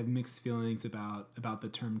 is I have mixed feelings about the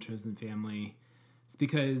term chosen family. It's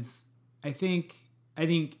because I think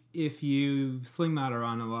if you sling that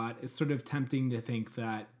around a lot, it's sort of tempting to think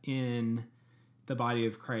that in the body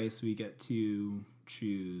of Christ, we get to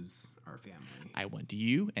choose our family. I want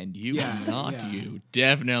you and you and not you.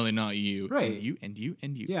 Definitely not you. Right. And you and you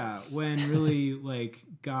and you. Yeah, when really, like,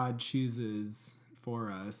 God chooses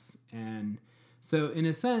for us. And so in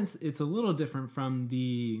a sense, it's a little different from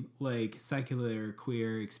the, like, secular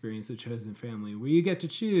queer experience of chosen family, where you get to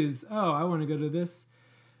choose, oh, I want to go to this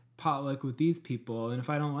potluck with these people, and if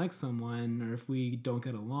I don't like someone or if we don't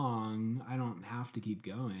get along, I don't have to keep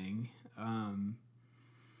going.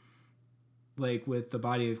 Like, with the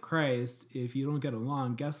body of Christ, if you don't get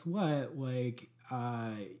along, guess what? Like,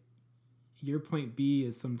 your point B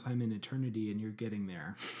is sometime in eternity, and you're getting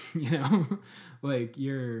there. You know, like,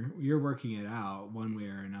 you're working it out one way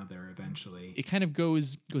or another eventually. It kind of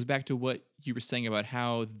goes back to what you were saying about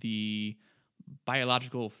how the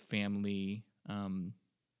biological family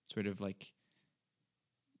sort of, like,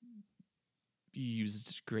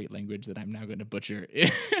 used great language that I'm now going to butcher.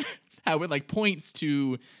 How it, like, points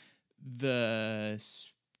to the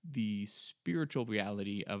the spiritual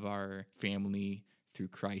reality of our family through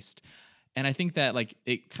Christ. And I think that like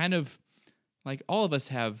it kind of like all of us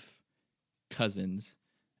have cousins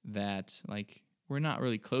that like we're not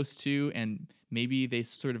really close to, and maybe they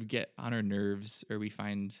sort of get on our nerves or we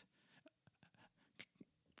find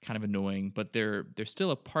kind of annoying, but they're still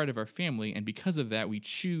a part of our family, and because of that we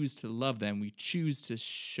choose to love them, we choose to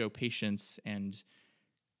show patience and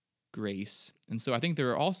grace. And so I think there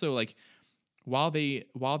are also like while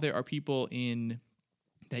there are people in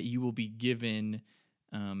that you will be given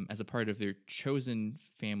as a part of their chosen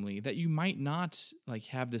family that you might not like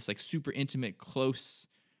have this like super intimate close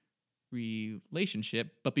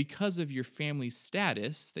relationship, but because of your family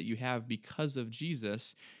status that you have because of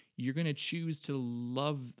Jesus, you're going to choose to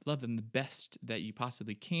love them the best that you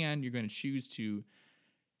possibly can. You're going to choose to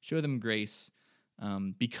show them grace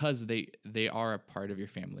because they are a part of your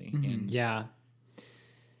family. Mm-hmm. And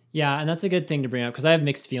Yeah, and that's a good thing to bring up because I have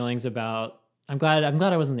mixed feelings about. I'm glad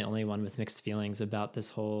I wasn't the only one with mixed feelings about this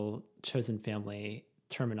whole chosen family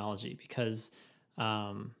terminology because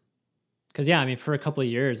yeah, I mean, for a couple of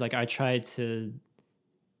years, like I tried to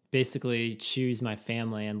basically choose my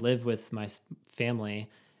family and live with my family.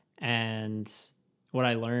 And what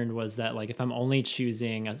I learned was that like, if I'm only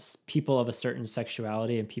choosing people of a certain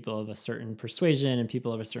sexuality and people of a certain persuasion and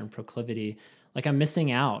people of a certain proclivity, like I'm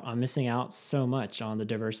missing out so much on the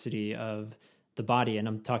diversity of the body. And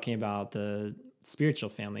I'm talking about the spiritual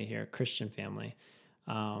family here, Christian family.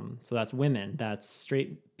 So that's women, that's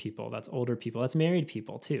straight people, that's older people, that's married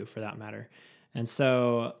people too, for that matter. And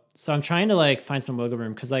so I'm trying to like find some wiggle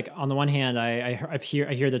room. Cause like on the one hand, I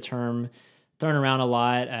hear the term thrown around a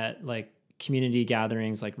lot at like community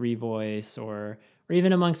gatherings, like Revoice or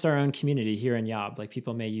even amongst our own community here in Yob, like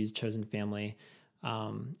people may use chosen family.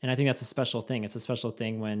 And I think that's a special thing. It's a special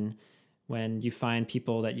thing when you find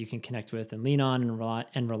people that you can connect with and lean on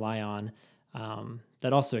and rely on,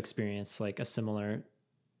 that also experience like a similar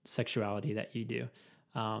sexuality that you do.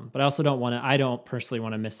 But I also I don't personally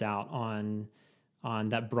want to miss out on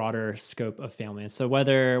that broader scope of family. And so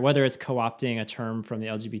whether it's co-opting a term from the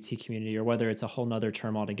LGBT community or whether it's a whole nother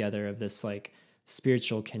term altogether of this like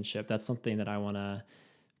spiritual kinship, that's something that I want to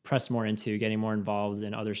press more into, getting more involved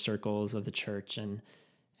in other circles of the church and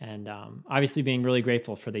obviously being really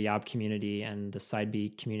grateful for the Yob community and the Side B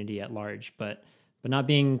community at large, but not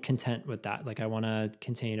being content with that. Like I want to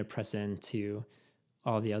continue to press into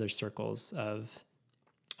all the other circles of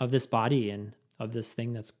this body and of this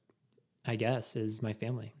thing that's, I guess, is my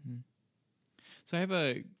family. So I have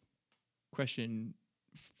a question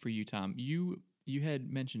for you, Tom. You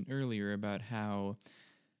had mentioned earlier about how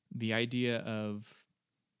the idea of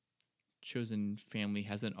chosen family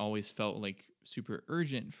hasn't always felt like super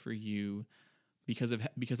urgent for you because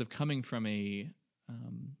of coming from a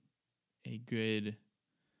good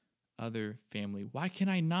other family. Why can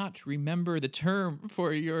I not remember the term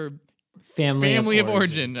for your family of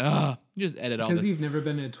origin? Just edit all this. Because you've never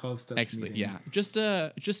been to a 12-step Excellent. meeting. Yeah.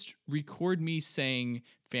 Just record me saying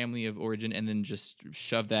family of origin and then just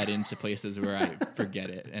shove that into places where I forget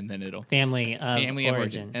it, and then it'll family of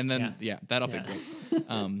origin. And then that'll fit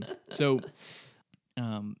great. So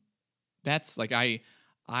that's like I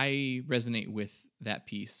resonate with that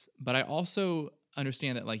piece, but I also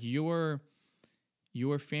understand that like your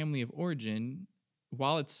family of origin,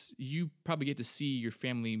 while it's you probably get to see your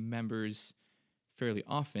family members fairly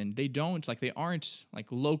often, they aren't like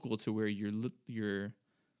local to where you're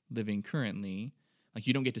living currently. Like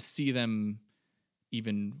you don't get to see them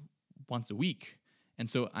even once a week. And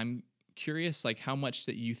so I'm curious like how much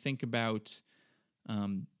that you think about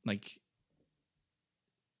like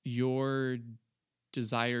your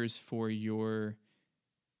desires for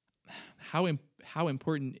how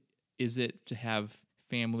important is it to have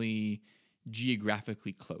family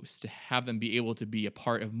geographically close, to have them be able to be a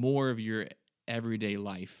part of more of your everyday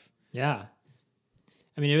life? Yeah.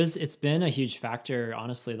 I mean, it's been a huge factor,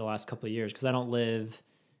 honestly, the last couple of years, because I don't live,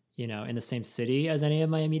 in the same city as any of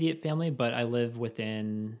my immediate family, but I live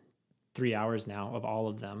within 3 hours now of all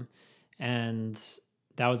of them. And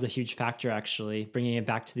that was a huge factor, actually, bringing it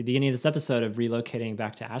back to the beginning of this episode of relocating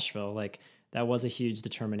back to Asheville. Like that was a huge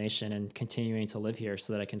determination and continuing to live here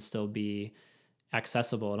so that I can still be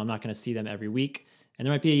accessible, and I'm not going to see them every week. And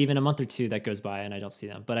there might be even a month or two that goes by and I don't see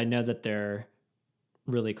them, but I know that they're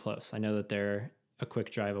really close. I know that they're a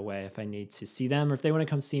quick drive away if I need to see them or if they want to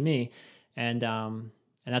come see me. And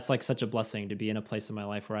that's like such a blessing to be in a place in my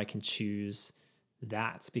life where I can choose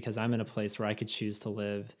that, because I'm in a place where I could choose to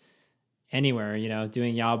live anywhere,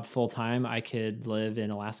 doing Yob full time. I could live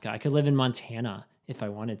in Alaska. I could live in Montana if I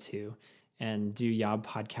wanted to and do Yob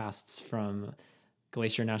podcasts from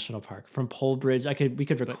Glacier National Park. From Pole Bridge, we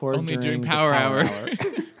could record only during the power hour. hour.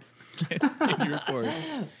 You record.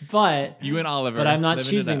 But You and Oliver. but I'm not living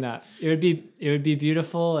it choosing up. that. It would be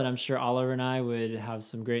beautiful, and I'm sure Oliver and I would have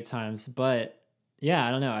some great times. But yeah,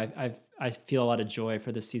 I don't know. I feel a lot of joy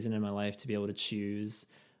for this season in my life to be able to choose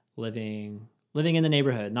living in the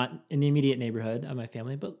neighborhood, not in the immediate neighborhood of my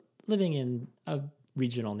family, but living in a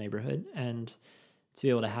regional neighborhood, and to be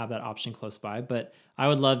able to have that option close by. But I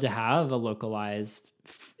would love to have a localized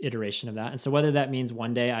iteration of that. And so whether that means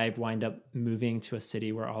one day I wind up moving to a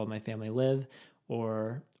city where all of my family live,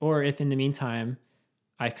 or if in the meantime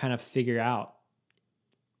I kind of figure out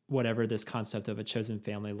whatever this concept of a chosen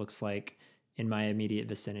family looks like in my immediate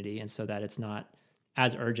vicinity, and so that it's not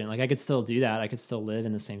as urgent. Like I could still do that. I could still live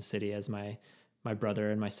in the same city as my brother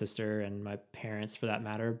and my sister and my parents for that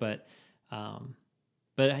matter. But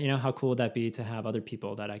you know, how cool would that be to have other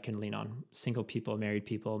people that I can lean on? Single people, married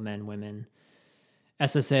people, men, women,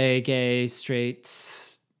 SSA, gay, straight,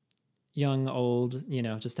 young, old, you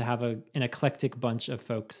know, just to have an eclectic bunch of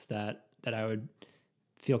folks that I would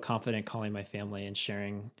feel confident calling my family and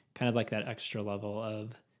sharing kind of like that extra level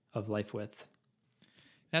of life with.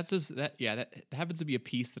 That happens to be a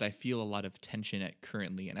piece that I feel a lot of tension at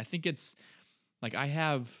currently. And I think it's like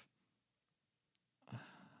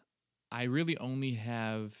I really only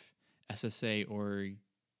have SSA or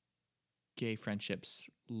gay friendships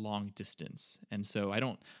long distance. And so I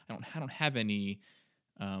don't have any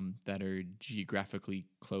that are geographically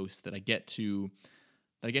close that I get to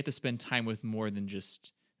spend time with more than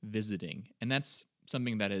just visiting. And that's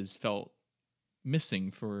something that has felt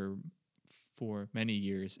missing for many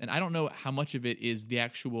years. And I don't know how much of it is the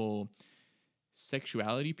actual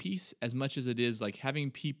sexuality piece as much as it is like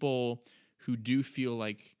having people who do feel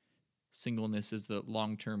like singleness is the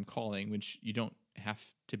long-term calling, which you don't have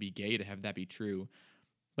to be gay to have that be true,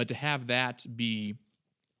 but to have that be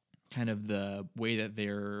kind of the way that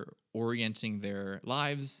they're orienting their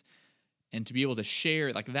lives, and to be able to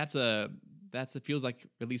share, like that's feels like,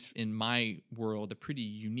 at least in my world, a pretty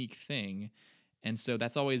unique thing. And so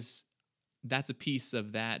that's a piece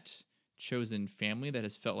of that chosen family that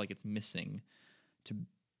has felt like it's missing, to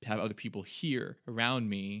have other people here around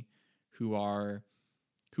me who are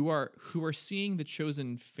seeing the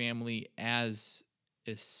chosen family as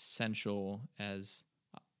essential as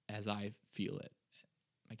I feel it,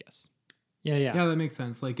 I guess. Yeah. That makes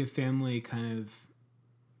sense. Like if family kind of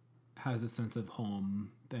has a sense of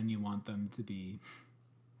home, then you want them to be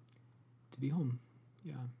home.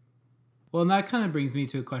 Yeah. Well, and that kind of brings me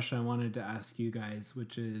to a question I wanted to ask you guys,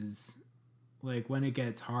 which is like when it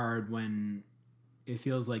gets hard, when it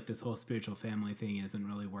feels like this whole spiritual family thing isn't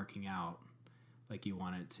really working out like you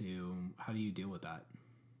want it to, how do you deal with that?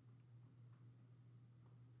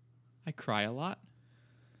 I cry a lot.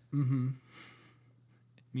 Mm-hmm.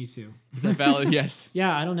 Me too. Is that valid? Yes.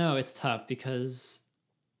 Yeah, I don't know. It's tough because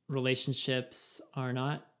relationships are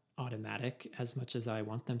not automatic as much as I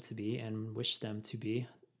want them to be and wish them to be.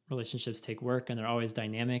 Relationships take work, and they're always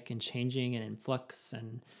dynamic and changing and in flux.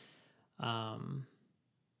 And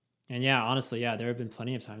yeah, honestly, there have been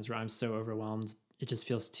plenty of times where I'm so overwhelmed, it just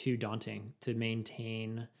feels too daunting to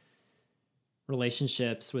maintain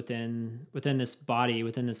relationships within this body,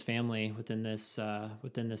 within this family, within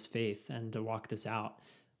this faith, and to walk this out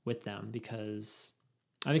with them, because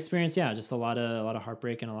I've experienced just a lot of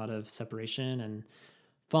heartbreak and a lot of separation and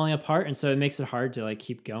falling apart, and so it makes it hard to like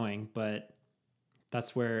keep going. But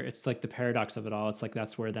that's where it's like the paradox of it all. It's like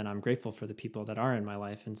that's where then I'm grateful for the people that are in my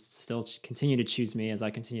life and still continue to choose me as I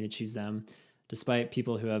continue to choose them, despite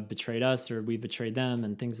people who have betrayed us or we've betrayed them,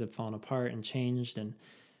 and things have fallen apart and changed. And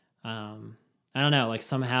I don't know, like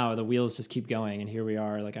somehow the wheels just keep going, and here we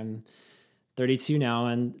are. Like I'm 32 now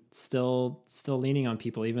and still leaning on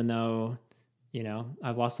people, even though, you know,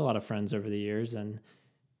 I've lost a lot of friends over the years, and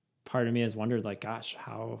part of me has wondered like, gosh,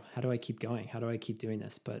 how do I keep going? How do I keep doing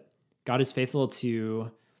this? But God is faithful to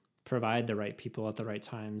provide the right people at the right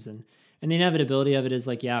times. And the inevitability of it is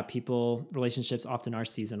like, relationships often are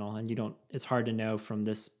seasonal, and it's hard to know from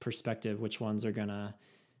this perspective which ones are going to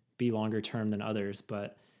be longer term than others.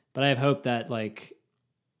 But I have hope that like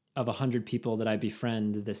of 100 people that I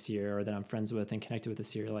befriend this year, or that I'm friends with and connected with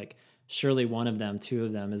this year, like surely one of them, two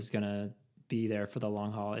of them is going to be there for the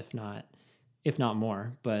long haul, if not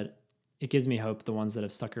more. But it gives me hope, the ones that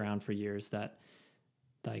have stuck around for years, that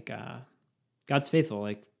like God's faithful.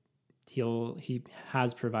 Like he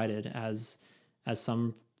has provided as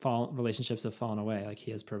some relationships have fallen away, like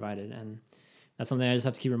he has provided. And that's something I just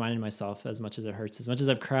have to keep reminding myself, as much as it hurts, as much as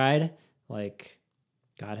I've cried, like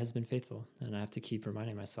God has been faithful, and I have to keep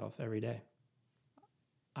reminding myself every day.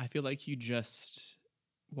 I feel like you just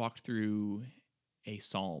walked through a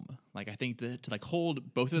psalm. Like I think that to like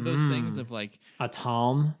hold both of those things of like A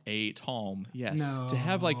psalm. a psalm, yes, No. to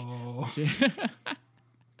have like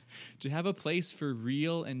to have a place for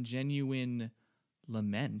real and genuine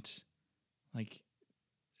lament, like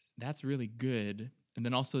that's really good. And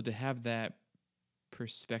then also to have that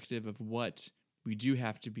perspective of what we do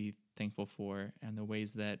have to be thankful for and the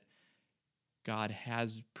ways that God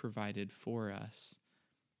has provided for us.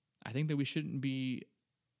 I think that we shouldn't be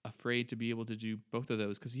afraid to be able to do both of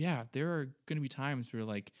those, because there are going to be times where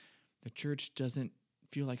like the church doesn't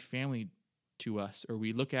feel like family to us, or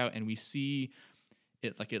we look out and we see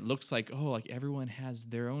it like it looks like, oh, like everyone has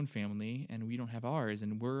their own family and we don't have ours,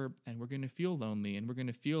 and we're going to feel lonely, and we're going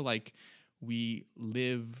to feel like we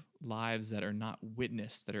live lives that are not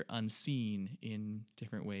witnessed, that are unseen in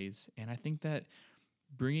different ways. And I think that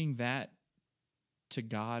bringing that to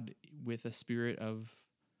God with a spirit of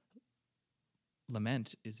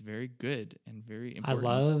lament is very good and very important. I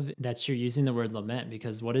love that you're using the word lament,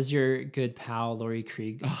 because what does your good pal Lori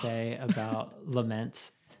Krieg say about lament?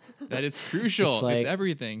 That it's crucial. It's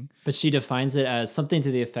everything. But she defines it as something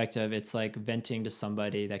to the effect of it's like venting to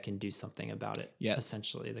somebody that can do something about it. Yes.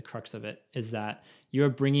 Essentially, the crux of it is that you're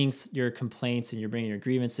bringing your complaints and you're bringing your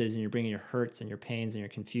grievances and you're bringing your hurts and your pains and your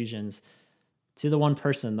confusions to the one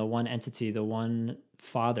person, the one entity, the one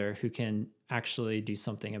Father who can actually do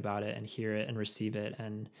something about it and hear it and receive it.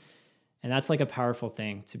 And that's like a powerful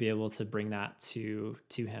thing to be able to bring that to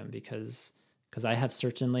him, because I have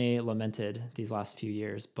certainly lamented these last few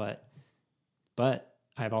years, but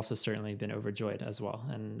I've also certainly been overjoyed as well.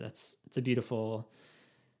 And it's a beautiful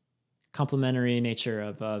complementary nature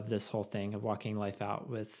of this whole thing of walking life out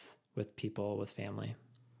with people, with family.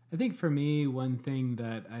 I think for me, one thing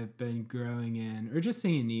that I've been growing in, or just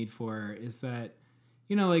seeing a need for, is that,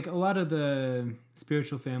 like a lot of the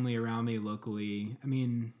spiritual family around me locally, I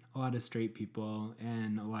mean, a lot of straight people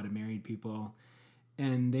and a lot of married people,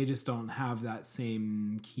 and they just don't have that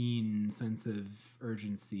same keen sense of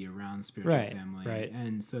urgency around spiritual family. Right.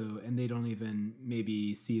 And they don't even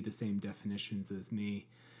maybe see the same definitions as me.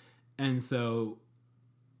 And so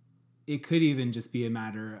it could even just be a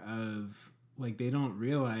matter of, like, they don't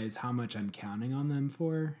realize how much I'm counting on them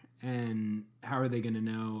for, and how are they going to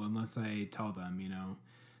know unless I tell them,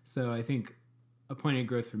 So I think a point of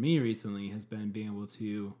growth for me recently has been being able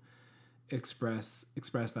to express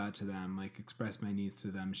that to them, like express my needs to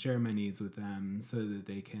them, share my needs with them so that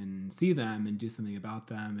they can see them and do something about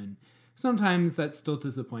them. And sometimes that's still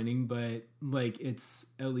disappointing, but like it's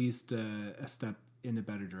at least a step in a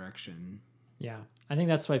better direction. Yeah. I think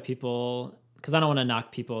that's why people, because I don't want to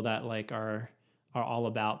knock people that like are all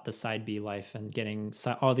about the side B life and getting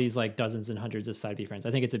all these like dozens and hundreds of side B friends.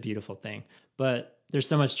 I think it's a beautiful thing, but there's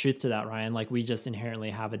so much truth to that, Ryan. Like we just inherently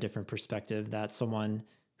have a different perspective that someone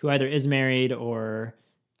who either is married or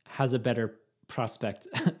has a better prospect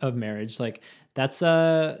of marriage, like that's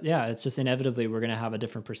it's just inevitably we're going to have a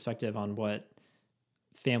different perspective on what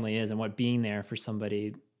family is and what being there for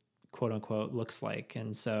somebody, quote unquote, looks like.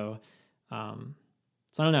 And so I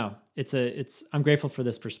don't know. I'm grateful for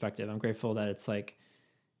this perspective. I'm grateful that it's like,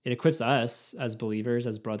 it equips us as believers,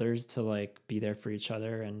 as brothers, to like be there for each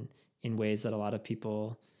other, and in ways that a lot of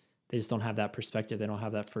people, they just don't have that perspective. They don't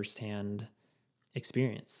have that firsthand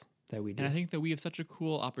experience that we do. And I think that we have such a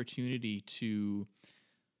cool opportunity to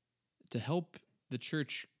help the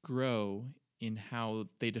church grow in how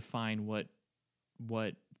they define what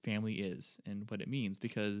family is and what it means,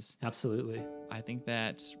 because Absolutely. I think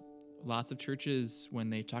that lots of churches, when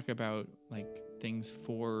they talk about like things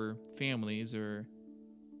for families or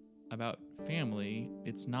about family,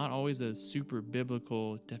 it's not always a super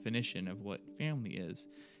biblical definition of what family is.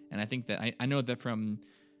 And I think that I know that from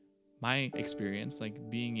my experience, like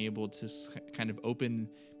being able to kind of open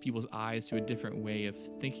people's eyes to a different way of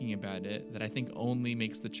thinking about it, that I think only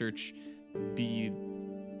makes the church be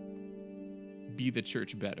the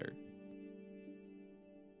church better.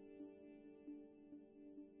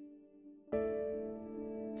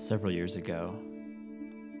 Several years ago,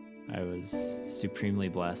 I was supremely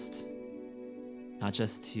blessed not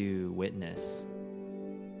just to witness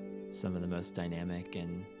some of the most dynamic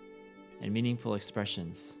and meaningful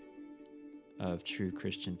expressions of true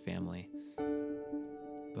Christian family,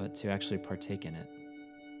 but to actually partake in it,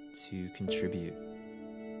 to contribute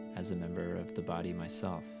as a member of the body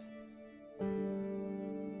myself.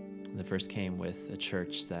 The first came with a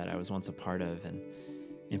church that I was once a part of, and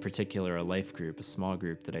in particular a life group, a small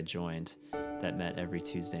group that I joined that met every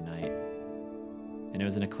Tuesday night. And it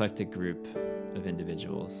was an eclectic group of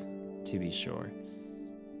individuals, to be sure.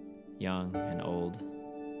 Young and old,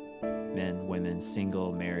 men, women,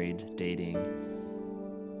 single, married, dating.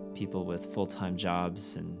 people with full-time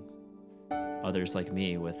jobs and others like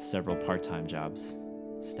me with several part-time jobs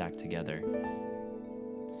stacked together,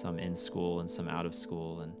 some in school and some out of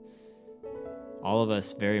school, and all of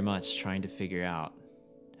us very much trying to figure out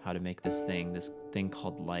how to make this thing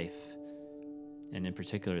called life, and in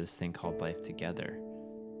particular this thing called life together,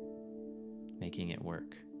 making it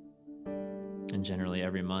work. And generally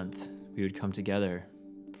every month we would come together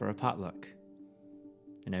for a potluck,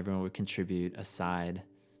 and everyone would contribute a side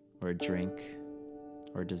or a drink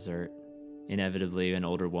or dessert. Inevitably, an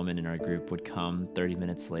older woman in our group would come 30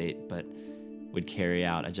 minutes late, but would carry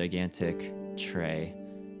out a gigantic tray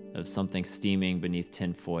of something steaming beneath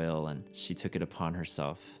tin foil, and she took it upon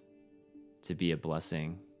herself to be a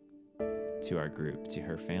blessing to our group, to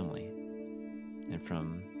her family. And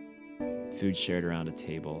from food shared around a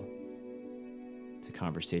table to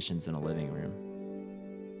conversations in a living room,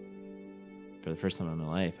 for the first time in my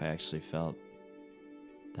life, I actually felt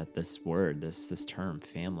that this word, this term,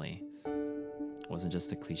 family, wasn't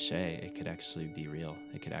just a cliche. It could actually be real.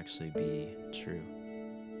 It could actually be true,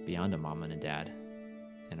 beyond a mom and a dad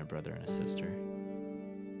and a brother and a sister.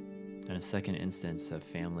 And a second instance of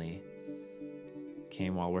family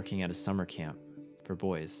came while working at a summer camp for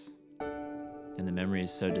boys. And the memory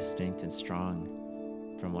is so distinct and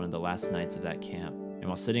strong from one of the last nights of that camp. And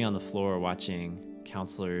while sitting on the floor watching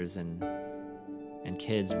counselors and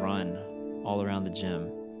kids run all around the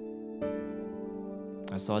gym,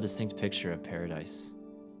 I saw a distinct picture of paradise,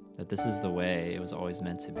 that this is the way it was always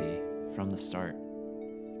meant to be from the start.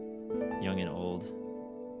 Young and old,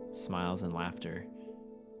 smiles and laughter,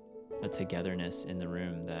 a togetherness in the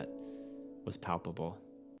room that was palpable.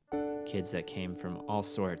 Kids that came from all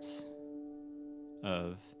sorts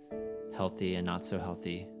of healthy and not so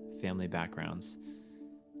healthy family backgrounds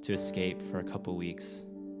to escape for a couple weeks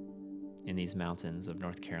in these mountains of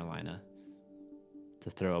North Carolina, to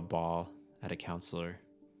throw a ball at a counselor,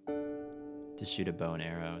 to shoot a bow and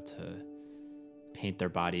arrow, to paint their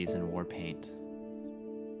bodies in war paint,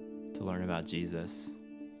 to learn about Jesus,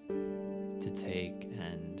 to take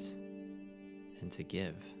and to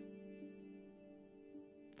give.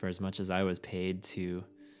 For as much as I was paid to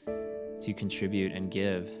contribute and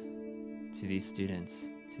give to these students,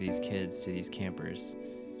 to these kids, to these campers,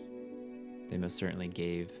 they most certainly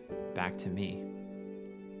gave back to me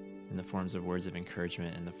in the forms of words of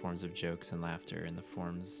encouragement, in the forms of jokes and laughter, in the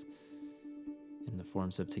forms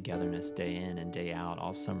of togetherness day in and day out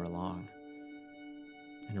all summer long.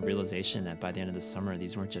 And a realization that by the end of the summer,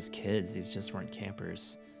 these weren't just kids, these just weren't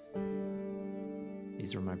campers.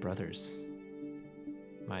 These were my brothers,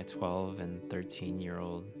 my 12 and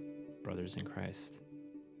 13-year-old brothers in Christ.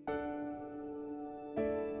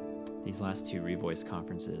 These last two Revoice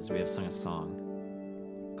conferences, we have sung a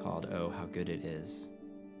song called "Oh, How Good It Is."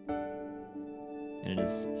 And it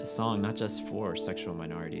is a song not just for sexual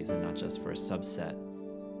minorities and not just for a subset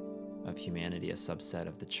of humanity, a subset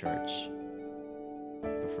of the church,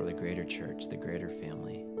 but for the greater church, the greater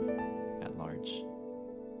family at large.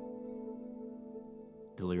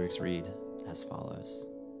 The lyrics read as follows.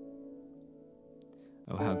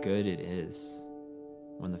 Oh, how good it is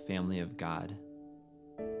when the family of God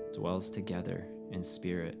dwells together in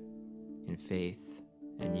spirit, in faith,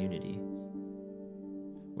 and unity,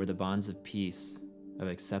 where the bonds of peace, of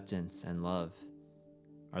acceptance and love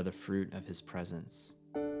are the fruit of his presence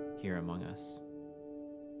here among us.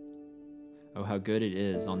 Oh, how good it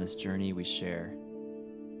is on this journey we share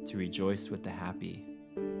to rejoice with the happy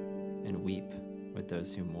and weep with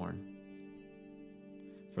those who mourn.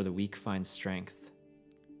 For the weak find strength,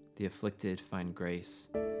 the afflicted find grace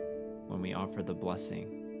when we offer the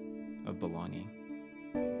blessing of belonging.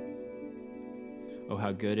 Oh,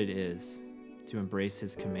 how good it is to embrace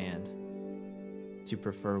his command, to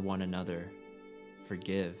prefer one another,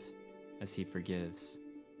 forgive as he forgives.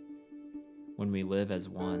 When we live as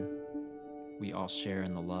one, we all share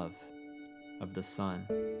in the love of the Son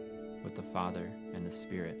with the Father and the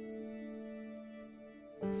Spirit.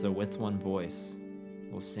 So with one voice,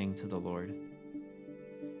 we'll sing to the Lord,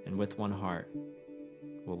 and with one heart,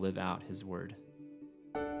 we'll live out his word,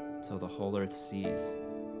 till the whole earth sees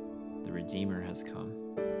the Redeemer has come,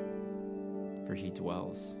 for he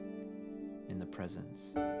dwells in the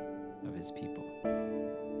presence of his people.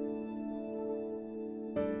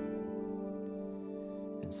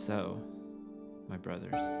 And so, my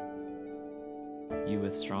brothers, you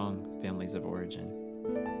with strong families of origin,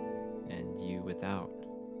 and you without,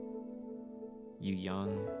 you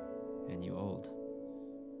young and you old,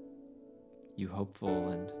 you hopeful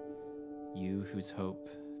and you whose hope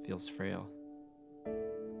feels frail.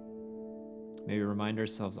 May we remind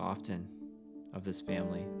ourselves often of this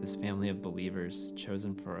family of believers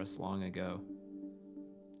chosen for us long ago,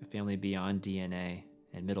 a family beyond DNA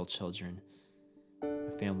and middle children,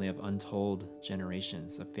 a family of untold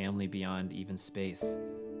generations, a family beyond even space,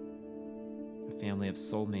 a family of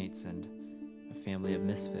soulmates and a family of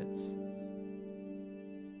misfits.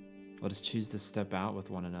 Let us choose to step out with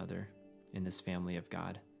one another in this family of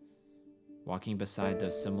God, walking beside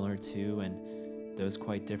those similar to and those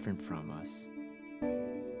quite different from us.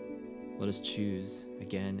 Let us choose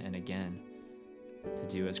again and again to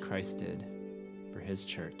do as Christ did for his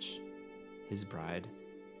church, his bride,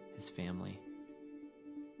 his family,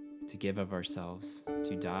 to give of ourselves,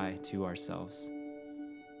 to die to ourselves,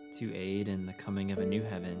 to aid in the coming of a new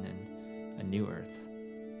heaven and a new earth,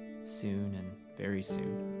 soon and very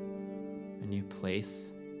soon, a new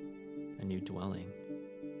place, a new dwelling,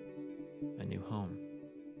 a new home.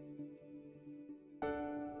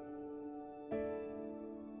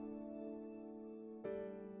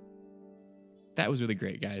 That was really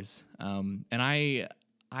great, guys. And I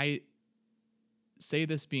say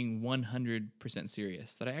this being 100%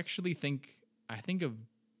 serious, that I think of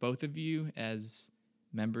both of you as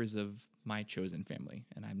members of my chosen family.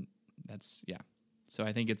 And So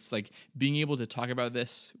I think it's like being able to talk about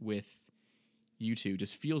this with you two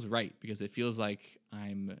just feels right, because it feels like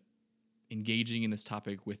I'm engaging in this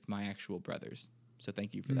topic with my actual brothers. So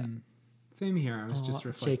thank you for that. Same here. I was just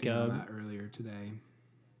reflecting on Jacob. that earlier today.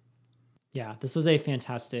 Yeah, this was a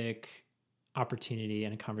fantastic opportunity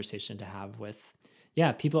and a conversation to have with,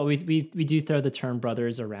 people. We do throw the term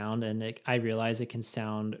brothers around, and I realize it can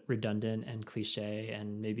sound redundant and cliche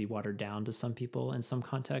and maybe watered down to some people in some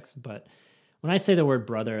contexts. But when I say the word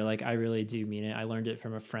brother, like, I really do mean it. I learned it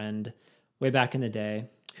from a friend way back in the day,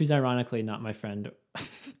 who's ironically not my friend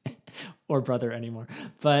or brother anymore.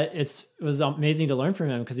 But it was amazing to learn from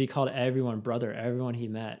him, because he called everyone brother, everyone he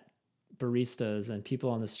met, baristas and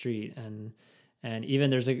people on the street, and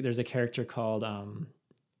even there's a character called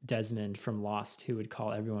Desmond from Lost who would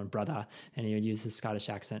call everyone brother, and he would use his Scottish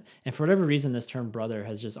accent. And for whatever reason, this term brother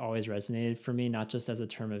has just always resonated for me, not just as a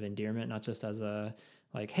term of endearment, not just as a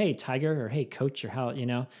like, hey Tiger, or hey coach, or how,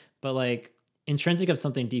 but like intrinsic of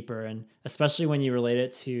something deeper. And especially when you relate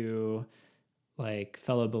it to like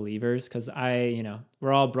fellow believers, because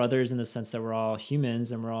we're all brothers in the sense that we're all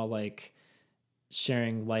humans and we're all like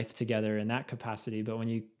sharing life together in that capacity. But when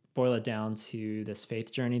you boil it down to this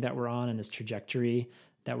faith journey that we're on and this trajectory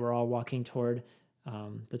that we're all walking toward,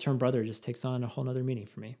 the term brother just takes on a whole nother meaning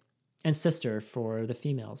for me, and sister for the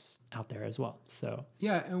females out there as well. So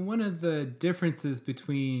yeah, and one of the differences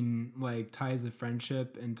between like ties of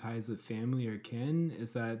friendship and ties of family or kin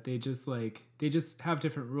is that they just have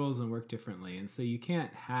different rules and work differently. And so you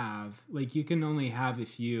can't have, like, you can only have a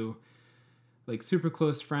few like super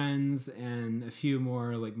close friends and a few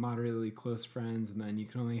more like moderately close friends, and then you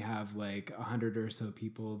can only have like 100 or so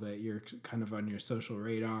people that you're kind of on your social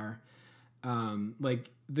radar.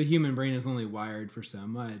 Like the human brain is only wired for so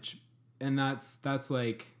much, and that's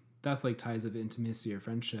like ties of intimacy or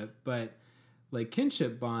friendship. But like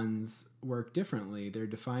kinship bonds work differently. They're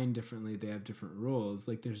defined differently. They have different rules.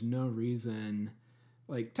 Like there's no reason,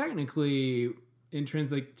 like technically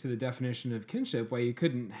intrinsic to the definition of kinship, why you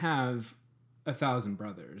couldn't have 1,000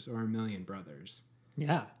 brothers or 1,000,000 brothers.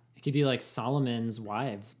 Yeah, it could be like Solomon's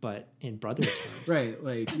wives, but in brother terms. Right,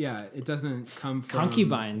 like, yeah, it doesn't come from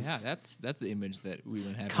concubines. Yeah, that's the image that we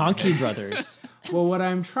would have. Conky brothers. Well, what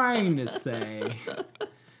I'm trying to say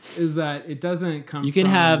is that it doesn't come You can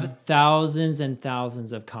from have thousands and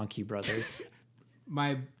thousands of conky brothers.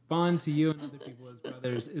 my bond to you and other people as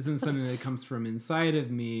brothers isn't something that comes from inside of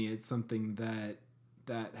me. It's something that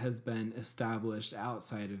has been established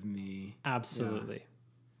outside of me. Absolutely.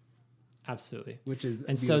 Absolutely. Which is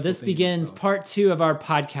and so this begins part 2 of our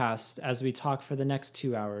podcast as we talk for the next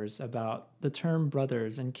 2 hours about the term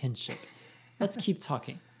brothers and kinship. Let's keep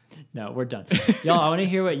talking. No, we're done. Y'all, I want to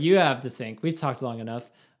hear what you have to think. We've talked long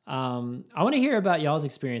enough. I want to hear about y'all's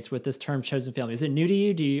experience with this term chosen family. Is it new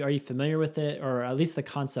to you? Are you familiar with it, or at least the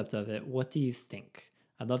concept of it? What do you think?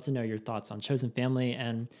 I'd love to know your thoughts on chosen family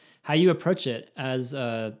and how you approach it as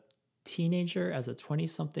a teenager, as a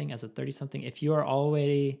 20-something, as a 30-something. If you are all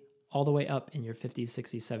the way up in your 50s,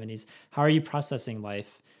 60s, 70s, how are you processing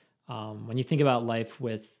life when you think about life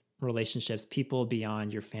with relationships, people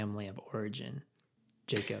beyond your family of origin?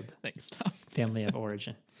 Jacob. Thanks, Tom. Family of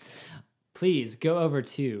origin. Please go over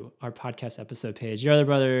to our podcast episode page,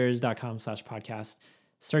 yourotherbrothers.com/podcast.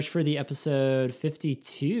 Search for the episode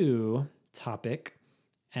 52 topic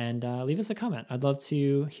and leave us a comment. I'd love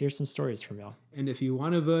to hear some stories from y'all. And if you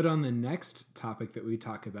want to vote on the next topic that we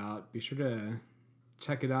talk about, be sure to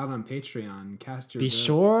check it out on Patreon. Cast your Be vote.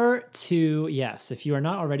 sure to, yes, if you are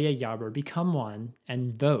not already a Yobber, become one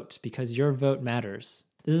and vote because your vote matters.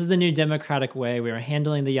 This is the new democratic way we are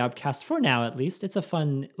handling the Yobcast for now, at least. It's a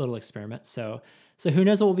fun little experiment. So who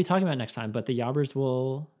knows what we'll be talking about next time, but the Yobbers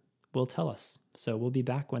will tell us. So we'll be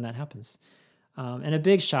back when that happens. And a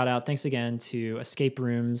big shout out, thanks again to Escape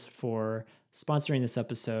Rooms for sponsoring this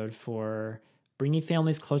episode, for bringing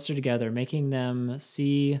families closer together, making them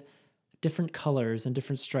see different colors and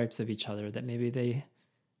different stripes of each other that maybe they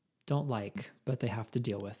don't like, but they have to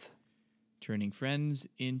deal with. Turning friends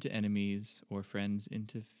into enemies or friends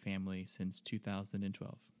into family since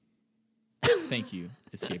 2012. Thank you,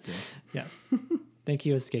 Escape Rooms. Yes. Thank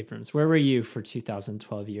you, Escape Rooms. Where were you for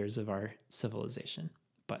 2012 years of our civilization?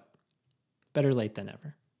 But better late than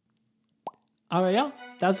never. All right, y'all.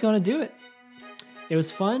 That's going to do it. It was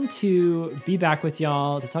fun to be back with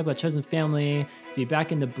y'all, to talk about Chosen Family, to be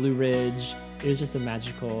back in the Blue Ridge. It was just a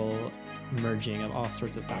magical merging of all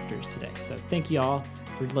sorts of factors today. So thank you all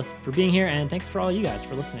for being here, and thanks for all you guys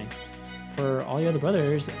for listening. For all your other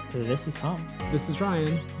brothers, this is Tom. This is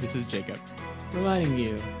Ryan. This is Jacob. Reminding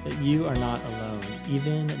you that you are not alone.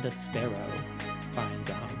 Even the sparrow finds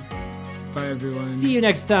a home. Bye, everyone. See you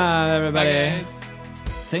next time, everybody. Bye, guys.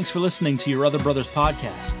 Thanks for listening to Your Other Brothers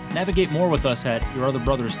podcast. Navigate more with us at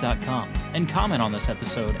yourotherbrothers.com and comment on this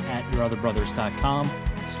episode at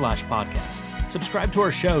yourotherbrothers.com/podcast. Subscribe to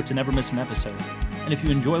our show to never miss an episode. And if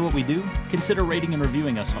you enjoy what we do, consider rating and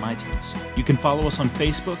reviewing us on iTunes. You can follow us on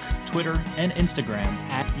Facebook, Twitter, and Instagram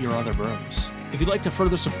at Your Other Bros. If you'd like to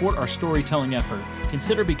further support our storytelling effort,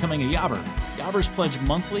 consider becoming a Yobber. Yobbers pledge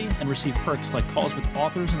monthly and receive perks like calls with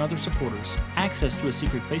authors and other supporters, access to a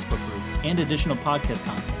secret Facebook group, and additional podcast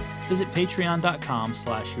content. Visit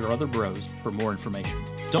patreon.com/yourotherbros for more information.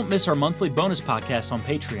 Don't miss our monthly bonus podcast on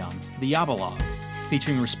Patreon, The Yobbalog,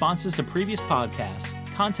 featuring responses to previous podcasts,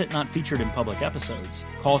 content not featured in public episodes,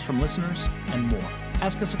 calls from listeners, and more.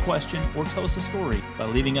 Ask us a question or tell us a story by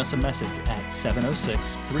leaving us a message at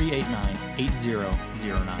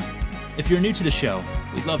 706-389-8009. If you're new to the show,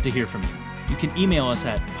 we'd love to hear from you. You can email us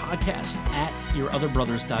at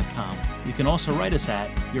podcast@yourotherbrothers.com. You can also write us at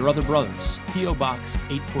Your Other Brothers, P.O. Box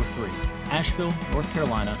 843, Asheville, North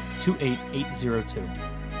Carolina 28802.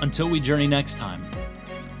 Until we journey next time,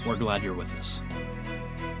 we're glad you're with us.